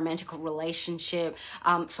around romantic relationship,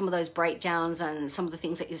 some of those breakdowns and some of the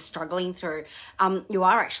things that you're struggling through. You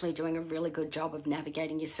are actually doing a really good job of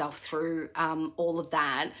navigating yourself through all of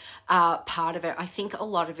that. Part of it, I think a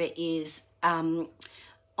lot of it is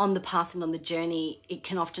on the path and on the journey, it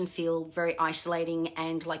can often feel very isolating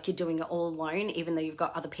and like you're doing it all alone, even though you've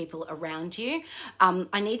got other people around you.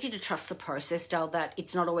 I need you to trust the process, Dale, that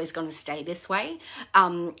it's not always going to stay this way.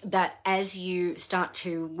 That as you start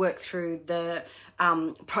to work through the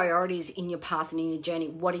priorities in your path and in your journey,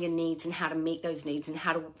 what are your needs and how to meet those needs and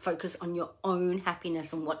how to focus on your own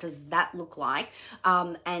happiness and what does that look like,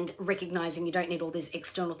 and recognizing you don't need all these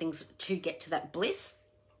external things to get to that bliss.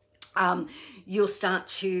 You'll start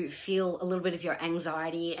to feel a little bit of your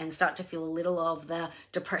anxiety and start to feel a little of the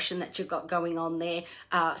depression that you've got going on there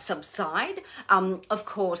subside. Of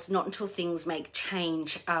course, not until things make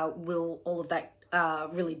change will all of that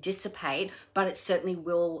really dissipate, but it certainly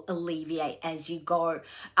will alleviate as you go.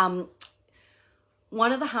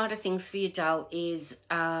 One of the harder things for you, Dale, is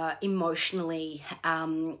emotionally,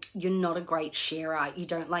 you're not a great sharer. You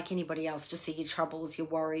don't like anybody else to see your troubles, your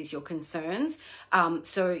worries, your concerns.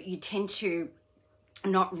 So you tend to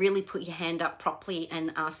not really put your hand up properly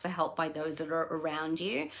and ask for help by those that are around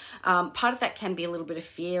you. Part of that can be a little bit of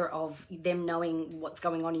fear of them knowing what's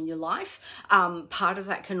going on in your life. Part of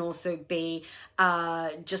that can also be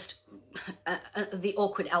just the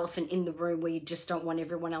awkward elephant in the room where you just don't want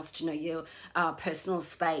everyone else to know your personal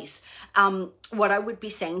space. What I would be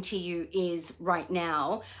saying to you is right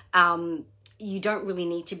now, you don't really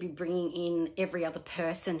need to be bringing in every other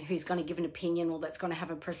person who's going to give an opinion or that's going to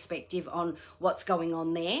have a perspective on what's going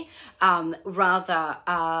on there. Rather,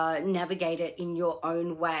 navigate it in your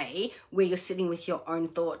own way where you're sitting with your own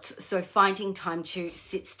thoughts. So finding time to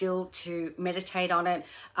sit still, to meditate on it,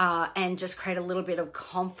 and just create a little bit of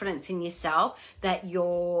confidence in yourself that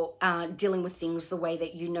you're dealing with things the way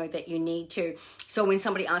that you know that you need to. So when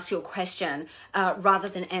somebody asks you a question, rather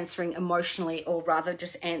than answering emotionally or rather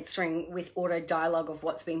just answering with automatic auto dialogue of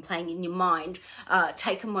what's been playing in your mind,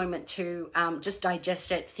 take a moment to just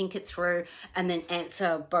digest it, think it through, and then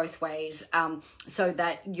answer both ways, so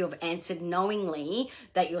that you've answered knowingly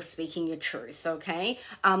that you're speaking your truth, okay?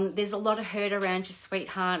 There's a lot of hurt around you,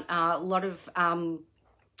 sweetheart, a lot of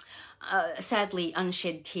sadly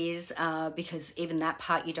unshed tears, because even that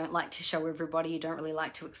part you don't like to show everybody. You don't really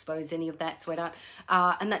like to expose any of that, sweetheart,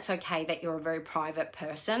 and that's okay, that you're a very private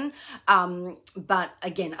person, but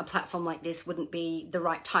again, a platform like this wouldn't be the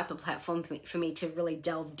right type of platform for me to really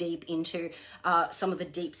delve deep into some of the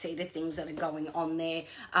deep-seated things that are going on there.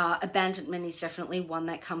 Abandonment is definitely one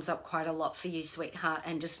that comes up quite a lot for you, sweetheart,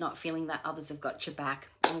 and just not feeling that others have got your back.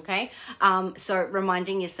 Okay, so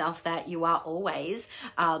reminding yourself that you are always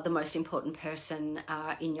the most important person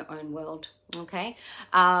in your own world. Okay,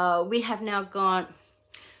 we have now got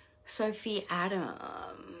Sophie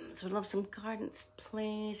Adams. We'd love some guidance,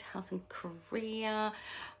 please. Health and career.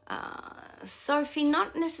 Sophie,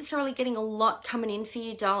 not necessarily getting a lot coming in for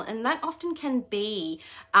you, doll, and that often can be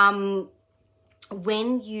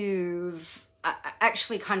when you've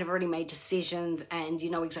actually kind of already made decisions and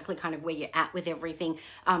you know exactly kind of where you're at with everything.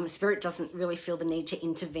 Spirit doesn't really feel the need to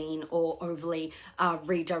intervene or overly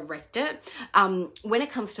redirect it. When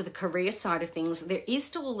it comes to the career side of things, there is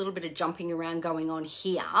still a little bit of jumping around going on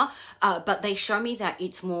here, but they show me that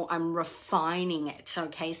it's more I'm refining it.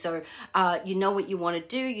 Okay, so you know what you want to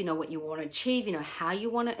do, you know what you want to achieve, you know how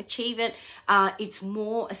you want to achieve it. It's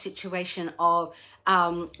more a situation of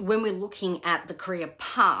when we're looking at the career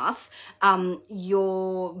path,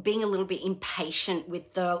 you're being a little bit impatient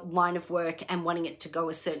with the line of work and wanting it to go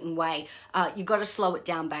a certain way. You've got to slow it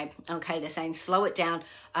down, babe. Okay, they're saying slow it down,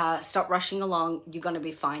 stop rushing along, you're going to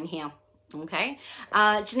be fine here. Okay,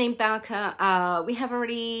 Janine Barker, we have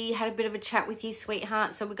already had a bit of a chat with you,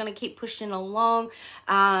 sweetheart, so we're going to keep pushing along.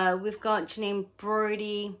 We've got Janine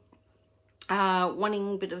Brody,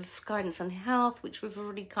 wanting a bit of guidance on health, which we've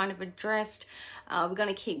already kind of addressed. We're going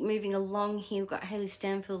to keep moving along here. We've got Haley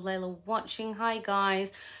Stanfield, Layla watching. Hi,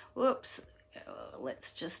 guys. Whoops.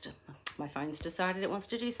 Let's just... my phone's decided it wants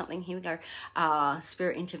to do something. Here we go.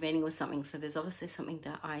 Spirit intervening with something. So there's obviously something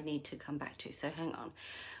that I need to come back to. So hang on.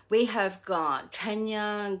 We have got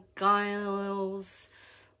Tanya Giles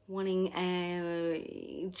wanting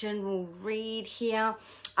a general read here.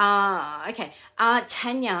 Okay,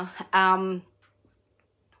 Tanya,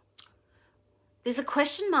 there's a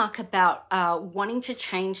question mark about wanting to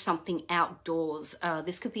change something outdoors.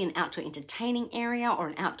 This could be an outdoor entertaining area or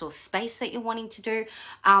an outdoor space that you're wanting to do.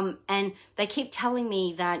 And they keep telling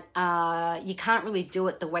me that you can't really do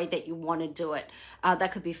it the way that you want to do it.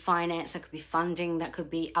 That could be finance, that could be funding, that could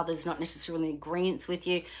be others not necessarily in agreement with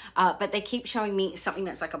you. But they keep showing me something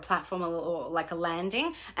that's like a platform or like a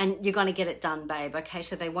landing, and you're going to get it done, babe. Okay,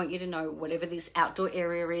 so they want you to know whatever this outdoor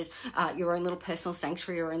area is, your own little personal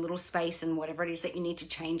sanctuary, your own little space, and whatever it is that you need to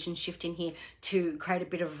change and shift in here to create a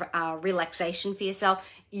bit of relaxation for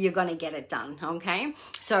yourself, you're going to get it done. Okay,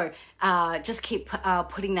 so just keep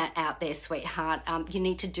putting that out there, sweetheart. You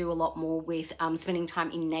need to do a lot more with spending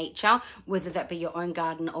time in nature, whether that be your own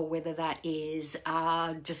garden or whether that is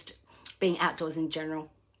just being outdoors in general.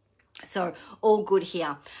 So all good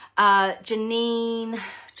here. Janine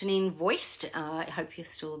voiced, I hope you're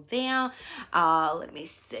still there. Let me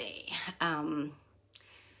see.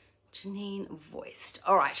 Janine voiced.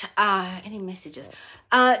 All right. Any messages?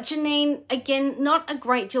 Janine, again, not a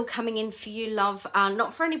great deal coming in for you, love.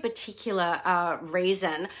 Not for any particular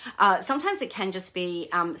reason. Sometimes it can just be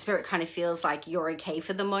Spirit kind of feels like you're okay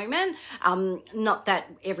for the moment. Not that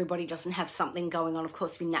everybody doesn't have something going on. Of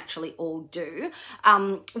course, we naturally all do.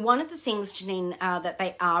 One of the things, Janine, that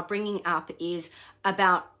they are bringing up is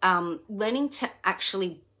about learning to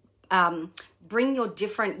actually bring your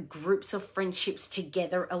different groups of friendships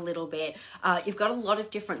together a little bit. You've got a lot of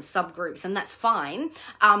different subgroups, and that's fine.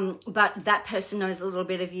 But that person knows a little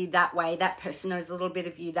bit of you that way. That person knows a little bit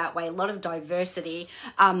of you that way. A lot of diversity.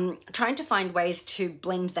 Trying to find ways to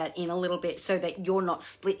blend that in a little bit so that you're not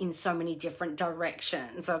split in so many different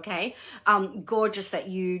directions, okay? Gorgeous that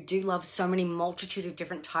you do love so many multitude of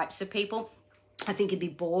different types of people. I think you'd be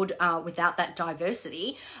bored without that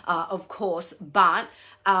diversity, of course, but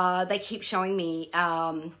they keep showing me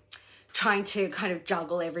trying to kind of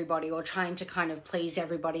juggle everybody or trying to kind of please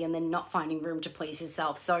everybody and then not finding room to please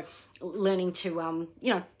yourself. So learning to,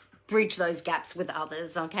 you know, bridge those gaps with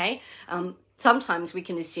others, okay? Sometimes we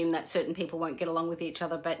can assume that certain people won't get along with each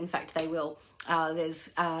other, but in fact they will. There's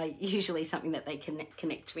usually something that they can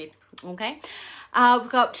connect with, okay? We've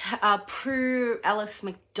got Prue Alice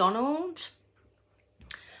McDonald.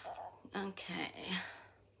 Okay.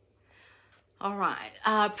 All right.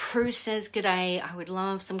 Prue says, "G'day. I would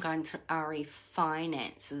love some guidance on RE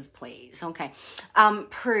finances, please." Okay.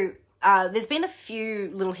 Prue, there's been a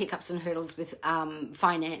few little hiccups and hurdles with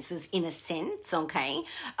finances in a sense, okay?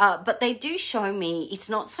 But they do show me it's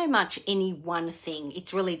not so much any one thing.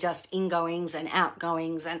 It's really just ingoings and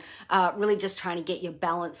outgoings and really just trying to get your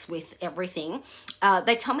balance with everything.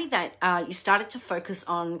 They tell me that you started to focus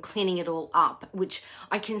on cleaning it all up, which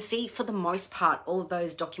I can see for the most part, all of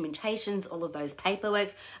those documentations, all of those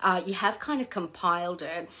paperworks, you have kind of compiled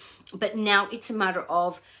it, but now it's a matter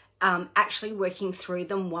of actually working through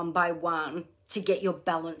them one by one to get your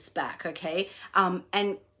balance back, okay?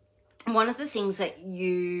 And one of the things that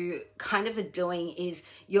you kind of are doing is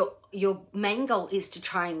your main goal is to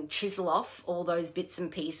try and chisel off all those bits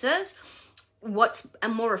and pieces. What's a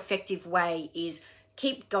more effective way is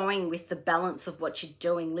keep going with the balance of what you're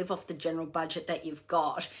doing, live off the general budget that you've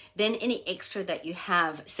got, then any extra that you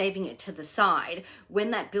have, saving it to the side. When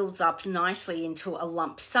that builds up nicely into a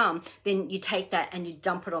lump sum, then you take that and you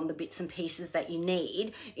dump it on the bits and pieces that you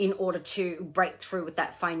need in order to break through with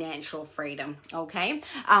that financial freedom, okay?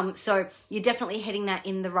 So you're definitely heading that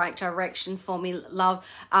in the right direction for me, love.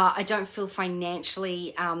 I don't feel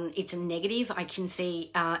financially it's a negative. I can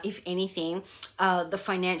see, if anything, the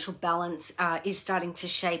financial balance is starting to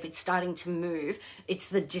shape, it's starting to move. It's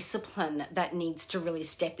the discipline that needs to really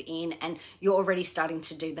step in, and you're already starting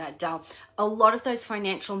to do that, Dal. A lot of those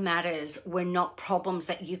financial matters were not problems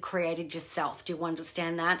that you created yourself. Do you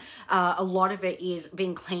understand that? A lot of it is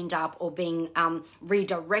being cleaned up or being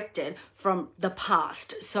redirected from the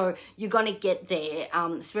past. So you're going to get there.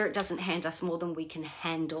 Spirit doesn't hand us more than we can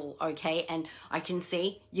handle, okay? And I can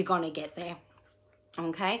see you're going to get there.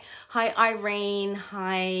 Okay. Hi, Irene.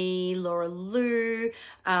 Hi, Laura Lou.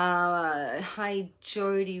 Hi,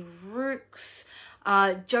 Jody Rooks.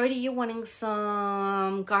 Jody, you're wanting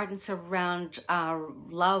some guidance around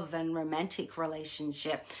love and romantic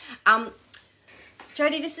relationship.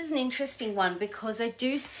 Jody, this is an interesting one because I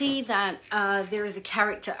do see that there is a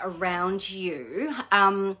character around you.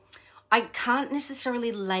 I can't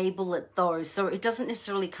necessarily label it though, so it doesn't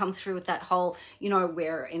necessarily come through with that whole, you know,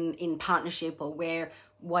 we're in partnership or we're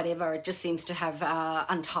whatever. It just seems to have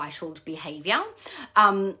untitled behavior.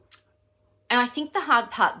 And I think the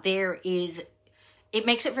hard part there is it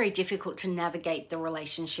makes it very difficult to navigate the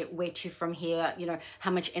relationship. Where to from here? You know,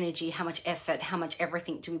 how much energy, how much effort, how much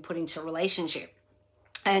everything do we put into a relationship?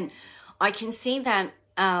 And I can see that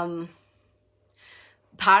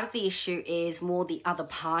part of the issue is more the other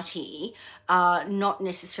party not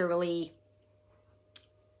necessarily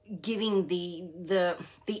giving the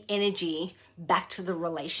energy back to the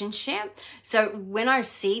relationship. So when I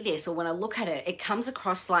see this or when I look at it, it comes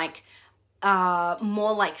across like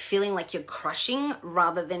more like feeling like you're crushing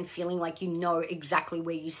rather than feeling like you know exactly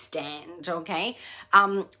where you stand, okay?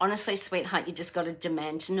 Honestly, sweetheart, you just got to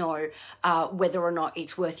demand to know whether or not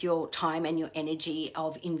it's worth your time and your energy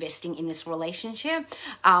of investing in this relationship.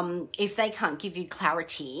 If they can't give you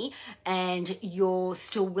clarity and you're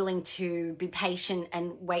still willing to be patient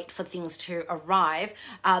and wait for things to arrive,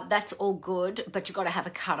 that's all good, but you've got to have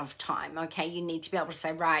a cut-off time, okay? You need to be able to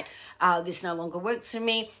say, right, this no longer works for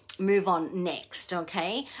me, move on next,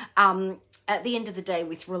 okay? At the end of the day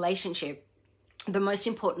with relationship, the most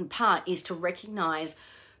important part is to recognize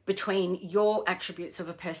between your attributes of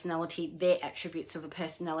a personality, their attributes of a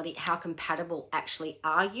personality, how compatible actually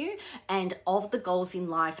are you, and of the goals in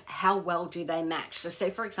life, how well do they match? So say,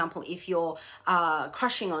 for example, if you're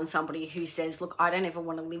crushing on somebody who says, look, I don't ever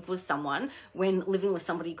want to live with someone, when living with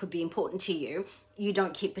somebody could be important to you, you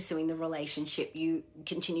don't keep pursuing the relationship, you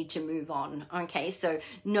continue to move on, okay? So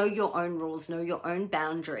know your own rules, know your own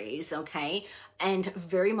boundaries, okay? And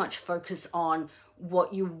very much focus on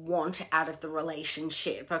what you want out of the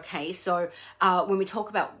relationship, okay? So when we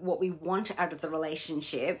talk about what we want out of the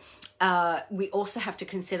relationship, we also have to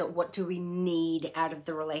consider what do we need out of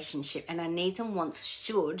the relationship, and our needs and wants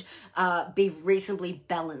should be reasonably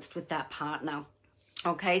balanced with that partner.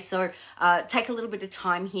 Okay, so take a little bit of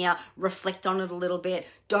time here, reflect on it a little bit.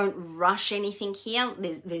 Don't rush anything here.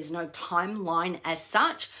 There's no timeline as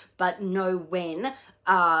such, but know when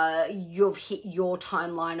you've hit your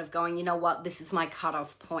timeline of going, you know what, this is my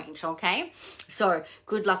cutoff point, okay? So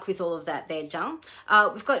good luck with all of that there, Jung.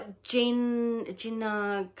 We've got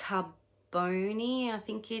Gina Boney, I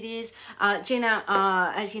think it is. Gina,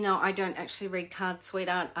 as you know, I don't actually read cards,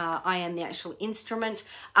 sweetheart. I am the actual instrument.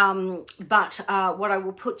 But what I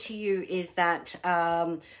will put to you is that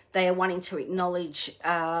they are wanting to acknowledge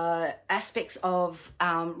aspects of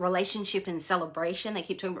relationship and celebration. They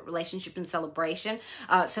keep talking about relationship and celebration.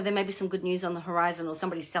 So there may be some good news on the horizon, or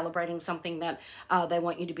somebody celebrating something that they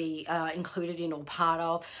want you to be included in or part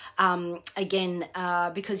of. Again,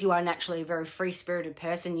 because you are naturally a very free-spirited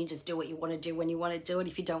person, you just do what you want to do when you want to do it.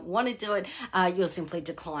 If you don't want to do it, you'll simply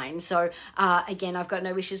decline. So again, I've got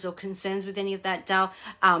no issues or concerns with any of that, Dal.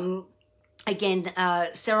 Again,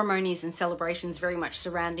 ceremonies and celebrations very much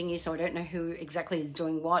surrounding you, so I don't know who exactly is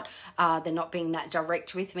doing what. They're not being that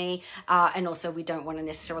direct with me, and also we don't want to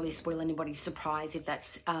necessarily spoil anybody's surprise if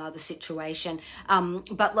that's the situation.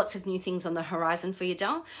 But lots of new things on the horizon for you,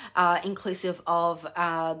 Dal, inclusive of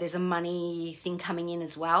there's a money thing coming in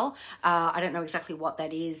as well. I don't know exactly what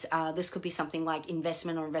that is. This could be something like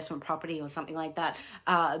investment or investment property or something like that.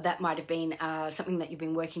 That might have been something that you've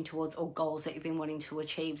been working towards, or goals that you've been wanting to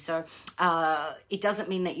achieve. So it doesn't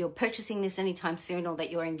mean that you're purchasing this anytime soon, or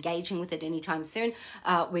that you're engaging with it anytime soon.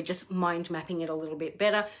 We're just mind mapping it a little bit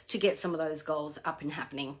better to get some of those goals up and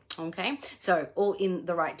happening. Okay, so all in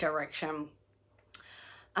the right direction.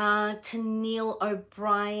 To Neil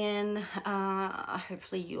O'Brien,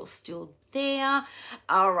 hopefully you're still there.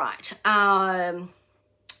 All right.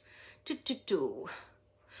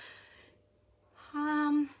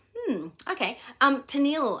 Okay. To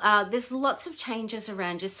Neil, there's lots of changes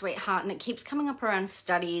around your sweetheart, and it keeps coming up around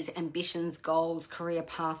studies, ambitions, goals, career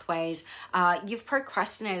pathways. You've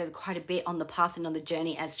procrastinated quite a bit on the path and on the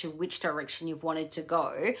journey as to which direction you've wanted to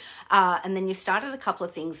go. And then you started a couple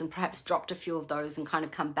of things and perhaps dropped a few of those and kind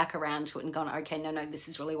of come back around to it and gone, okay, no, this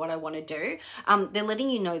is really what I want to do. They're letting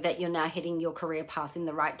you know that you're now heading your career path in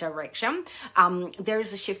the right direction. There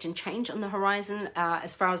is a shift and change on the horizon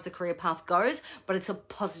as far as the career path goes, but it's a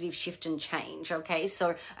positive shift and change. Okay,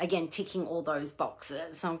 so again, ticking all those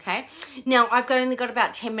boxes. Okay, now I've only got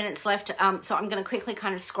about 10 minutes left, so I'm going to quickly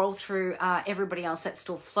kind of scroll through everybody else that's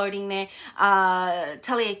still floating there.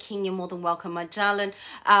 Talia King, you're more than welcome, my darling.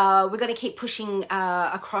 We're going to keep pushing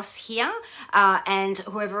across here, and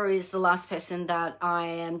whoever is the last person that I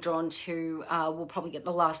am drawn to will probably get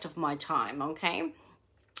the last of my time. Okay.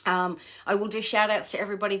 I will do shout outs to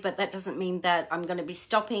everybody, but that doesn't mean that I'm going to be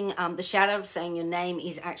stopping. The shout out of saying your name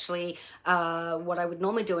is actually what I would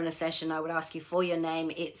normally do in a session. I would ask you for your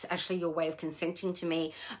name. It's actually your way of consenting to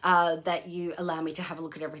me that you allow me to have a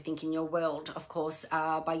look at everything in your world. Of course,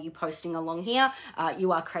 by you posting along here,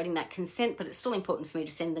 you are creating that consent, but it's still important for me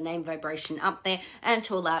to send the name vibration up there and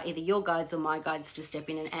to allow either your guides or my guides to step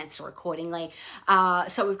in and answer accordingly.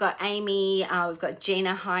 So we've got Amy, we've got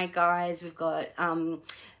Gina, hi guys, we've got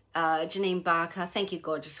Janine Barker, thank you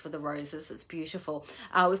gorgeous for the roses, it's beautiful.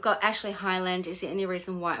 We've got Ashley Highland, is there any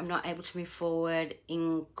reason why I'm not able to move forward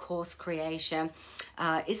in course creation?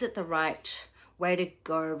 Is it the right way to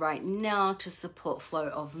go right now to support flow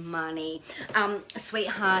of money?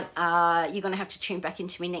 Sweetheart, you're going to have to tune back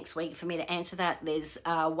into me next week for me to answer that. There's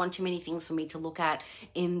one too many things for me to look at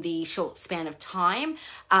in the short span of time,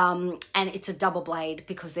 and it's a double blade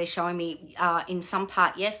because they're showing me in some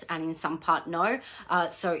part yes and in some part no,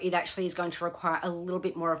 so it actually is going to require a little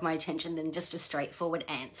bit more of my attention than just a straightforward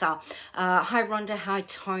answer. Hi Rhonda, hi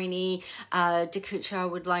Tony. Dakucha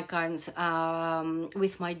would like guidance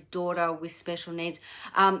with my daughter with special needs.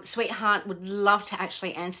 Sweetheart, would love to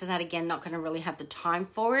actually answer that. Again, not going to really have the time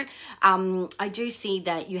for it. I do see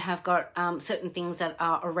that you have got certain things that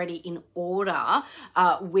are already in order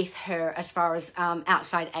with her as far as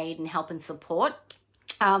outside aid and help and support.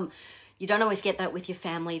 You don't always get that with your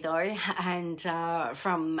family though, and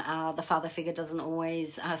from the father figure doesn't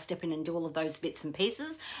always step in and do all of those bits and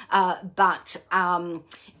pieces. But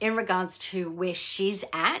in regards to where she's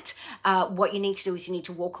at, what you need to do is you need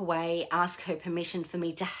to walk away, ask her permission for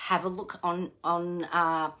me to have a look on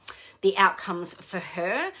the outcomes for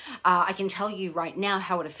her. I can tell you right now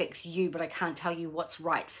how it affects you, but I can't tell you what's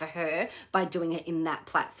right for her by doing it in that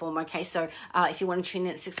platform. Okay, so if you want to tune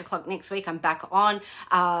in at 6 o'clock next week, I'm back on.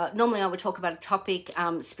 Normally I would talk about a topic.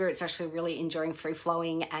 Spirit's actually really enjoying free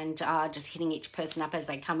flowing and just hitting each person up as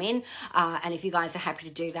they come in. And if you guys are happy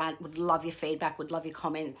to do that, would love your feedback, would love your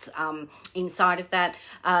comments inside of that.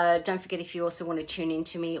 Don't forget, if you also want to tune in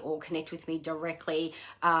to me or connect with me directly,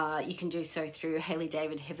 you can do so through Hayley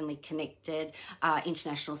David Heavenly Connected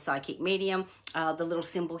International Psychic Medium. The little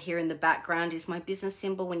symbol here in the background is my business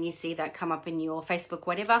symbol. When you see that come up in your Facebook,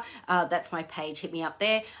 whatever, that's my page. Hit me up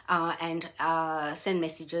there and send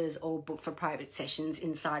messages or book for private sessions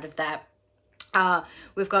inside of that.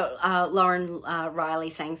 We've got Lauren Riley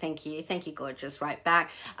saying thank you. Thank you, gorgeous. Right back.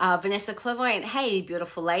 Vanessa Clairvoyant, hey,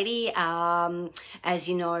 beautiful lady. As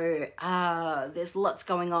you know, there's lots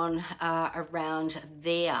going on around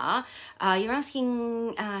there. You're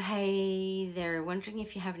asking, hey, they're wondering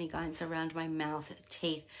if you have any guidance around my mouth,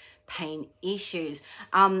 teeth, pain issues.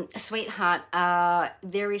 Sweetheart,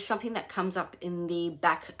 there is something that comes up in the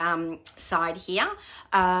back side here.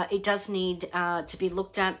 It does need to be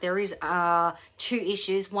looked at. There is 2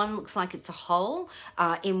 issues. One looks like it's a hole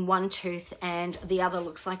in one tooth, and the other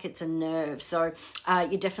looks like it's a nerve. So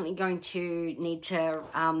you're definitely going to need to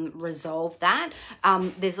resolve that.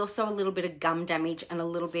 There's also a little bit of gum damage and a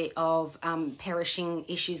little bit of perishing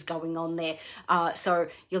issues going on there. So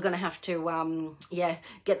you're going to have to,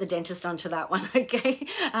 get the dentist onto that one, okay?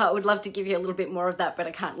 I would love to give you a little bit more of that, but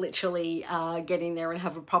I can't literally get in there and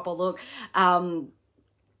have a proper look.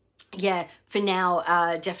 Yeah, for now,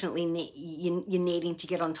 definitely you're needing to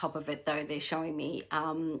get on top of it, though. They're showing me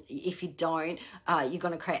if you don't, you're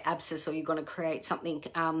going to create abscess, or you're going to create something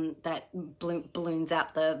that balloons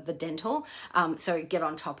out the dental. So get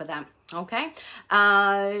on top of that. Okay,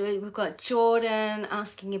 we've got Jordan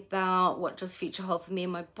asking about what does future hold for me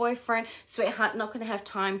and my boyfriend. Sweetheart, not going to have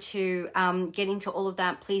time to get into all of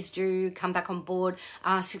that. Please do come back on board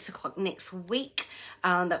 6 o'clock next week.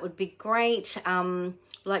 That would be great.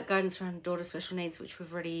 Like guidance around daughter special needs, which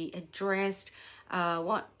we've already addressed.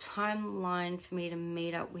 What timeline for me to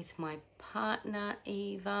meet up with my partner,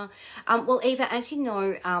 Eva? Well, Eva, as you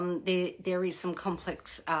know, there is some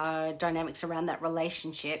complex dynamics around that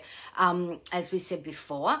relationship. As we said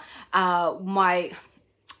before, my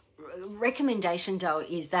recommendation, though,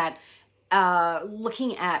 is that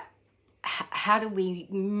looking at how do we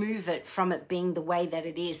move it from it being the way that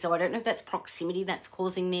it is. So I don't know if that's proximity that's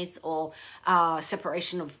causing this, or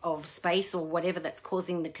separation of space, or whatever that's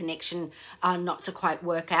causing the connection not to quite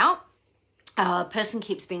work out. Person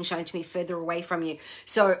keeps being shown to me further away from you.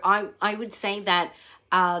 So I would say that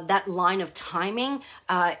that line of timing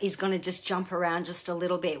is going to just jump around just a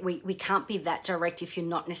little bit. We can't be that direct if you're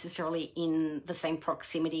not necessarily in the same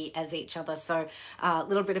proximity as each other. So a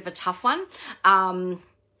little bit of a tough one.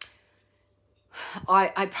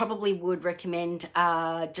 I probably would recommend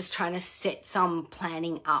just trying to set some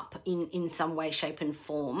planning up in some way, shape and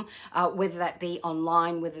form, whether that be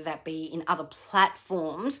online, whether that be in other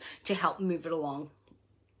platforms, to help move it along.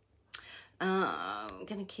 I'm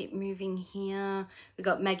going to keep moving here. We've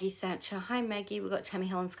got Maggie Thatcher. Hi, Maggie. We've got Tammy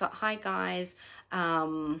Helen Scott. Hi, guys.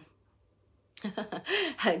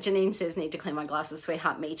 Janine says, need to clean my glasses.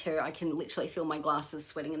 Sweetheart, me too. I can literally feel my glasses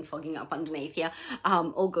sweating and fogging up underneath here.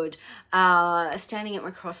 All good. Standing at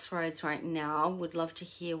my crossroads right now. Would love to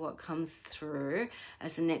hear what comes through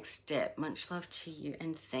as the next step. Much love to you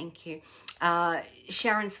and thank you.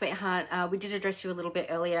 Sharon, sweetheart, we did address you a little bit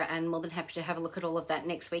earlier, and more than happy to have a look at all of that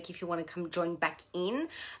next week if you want to come join back in.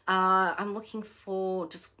 I'm looking for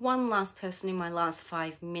just one last person in my last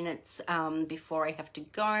 5 minutes before I have to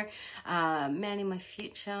go. Man in my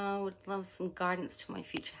future, would love some guidance to my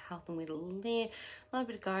future health and where to live. A little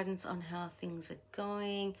bit of guidance on how things are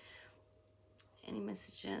going. Any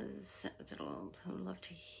messages? I would love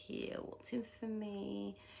to hear what's in for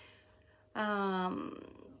me.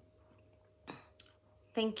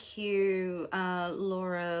 Thank you,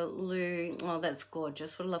 Laura Lou. Oh, that's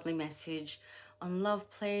gorgeous. What a lovely message. On love,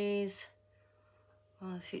 please.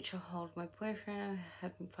 Well, the future hold my boyfriend. I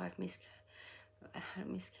had a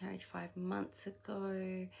miscarriage 5 months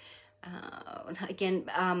ago. Again,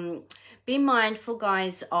 be mindful,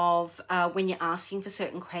 guys, of when you're asking for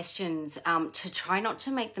certain questions, to try not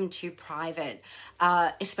to make them too private,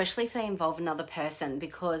 especially if they involve another person,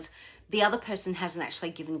 because the other person hasn't actually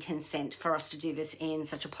given consent for us to do this in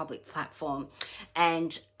such a public platform.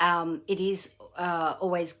 And it is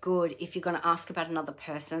always good if you're going to ask about another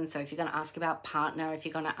person. So if you're going to ask about partner, if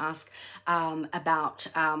you're going to ask about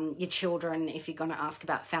your children, if you're going to ask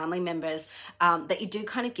about family members, that you do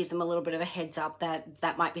kind of give them a little bit of a heads up that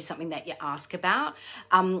that might be something that you ask about.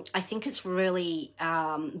 I think it's really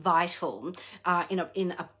vital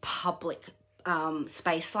in a public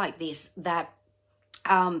space like this that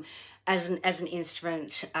as an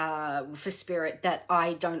instrument for spirit, that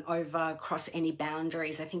I don't cross any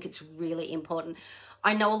boundaries. I think it's really important.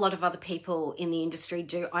 I know a lot of other people in the industry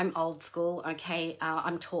do. I'm old school, okay?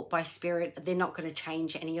 I'm taught by spirit. They're not going to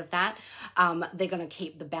change any of that. They're going to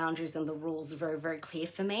keep the boundaries and the rules very, very clear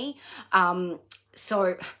for me.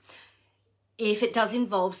 So if it does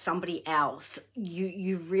involve somebody else,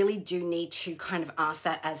 you really do need to kind of ask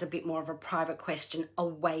that as a bit more of a private question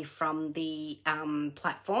away from the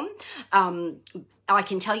platform. I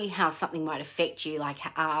can tell you how something might affect you, like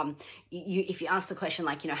if you ask the question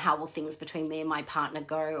like, how will things between me and my partner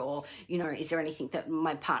go, or is there anything that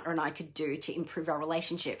my partner and I could do to improve our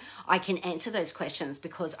relationship? I can answer those questions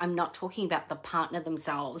because I'm not talking about the partner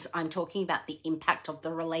themselves. I'm talking about the impact of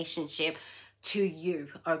the relationship to you.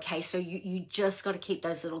 Okay, so you just got to keep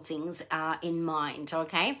those little things in mind.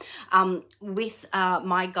 Okay, with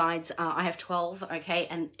my guides, I have 12. Okay,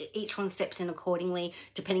 and each one steps in accordingly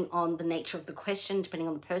depending on the nature of the question, depending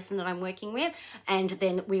on the person that I'm working with. And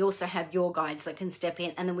then we also have your guides that can step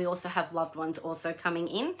in, and then we also have loved ones also coming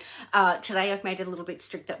in. Today I've made it a little bit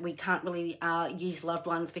strict that we can't really use loved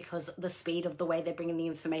ones because the speed of the way they're bringing the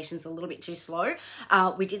information is a little bit too slow.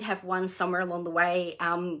 We did have one somewhere along the way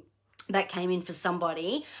that came in for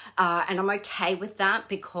somebody, and I'm okay with that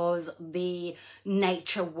because the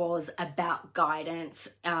nature was about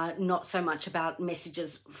guidance, not so much about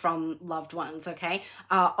messages from loved ones. Okay,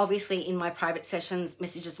 obviously in my private sessions,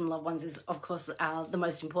 messages from loved ones is of course the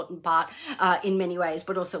most important part in many ways,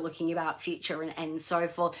 but also looking about future and so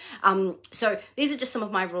forth. So these are just some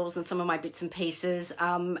of my rules and some of my bits and pieces.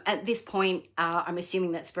 At this point, I'm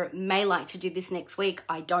assuming that Spirit may like to do this next week.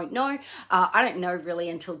 I don't know. I don't know really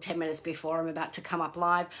until 10 minutes before I'm about to come up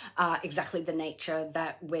live exactly the nature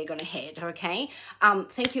that we're going to head. Okay,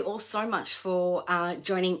 thank you all so much for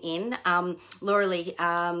joining in.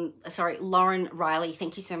 Lauren Riley,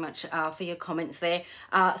 thank you so much for your comments there.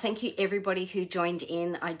 Thank you everybody who joined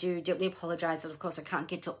in. I do deeply apologize that of course I can't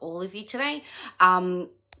get to all of you today.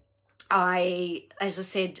 As I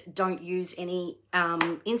said, don't use any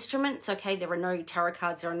instruments. Okay, there are no tarot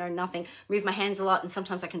cards, there are no nothing. Move my hands a lot, and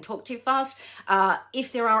sometimes I can talk too fast.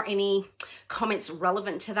 If there are any comments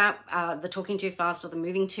relevant to that, the talking too fast or the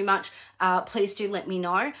moving too much, please do let me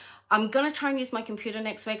know. I'm going to try and use my computer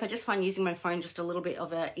next week. I just find using my phone just a little bit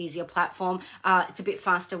of an easier platform. It's a bit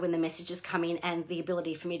faster when the messages come in, and the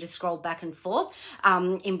ability for me to scroll back and forth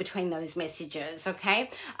in between those messages, okay?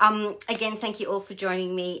 Again, thank you all for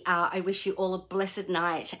joining me. I wish you all a blessed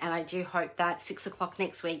night, and I do hope that 6 o'clock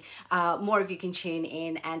next week, more of you can tune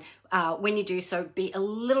in, and when you do so, be a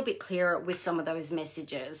little bit clearer with some of those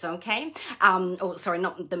messages, okay? Or sorry,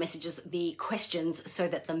 not the messages, the questions, so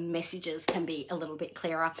that the messages can be a little bit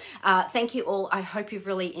clearer. Thank you all. I hope you've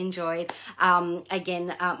really enjoyed.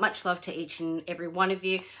 Again, much love to each and every one of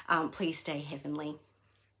you. Please stay heavenly.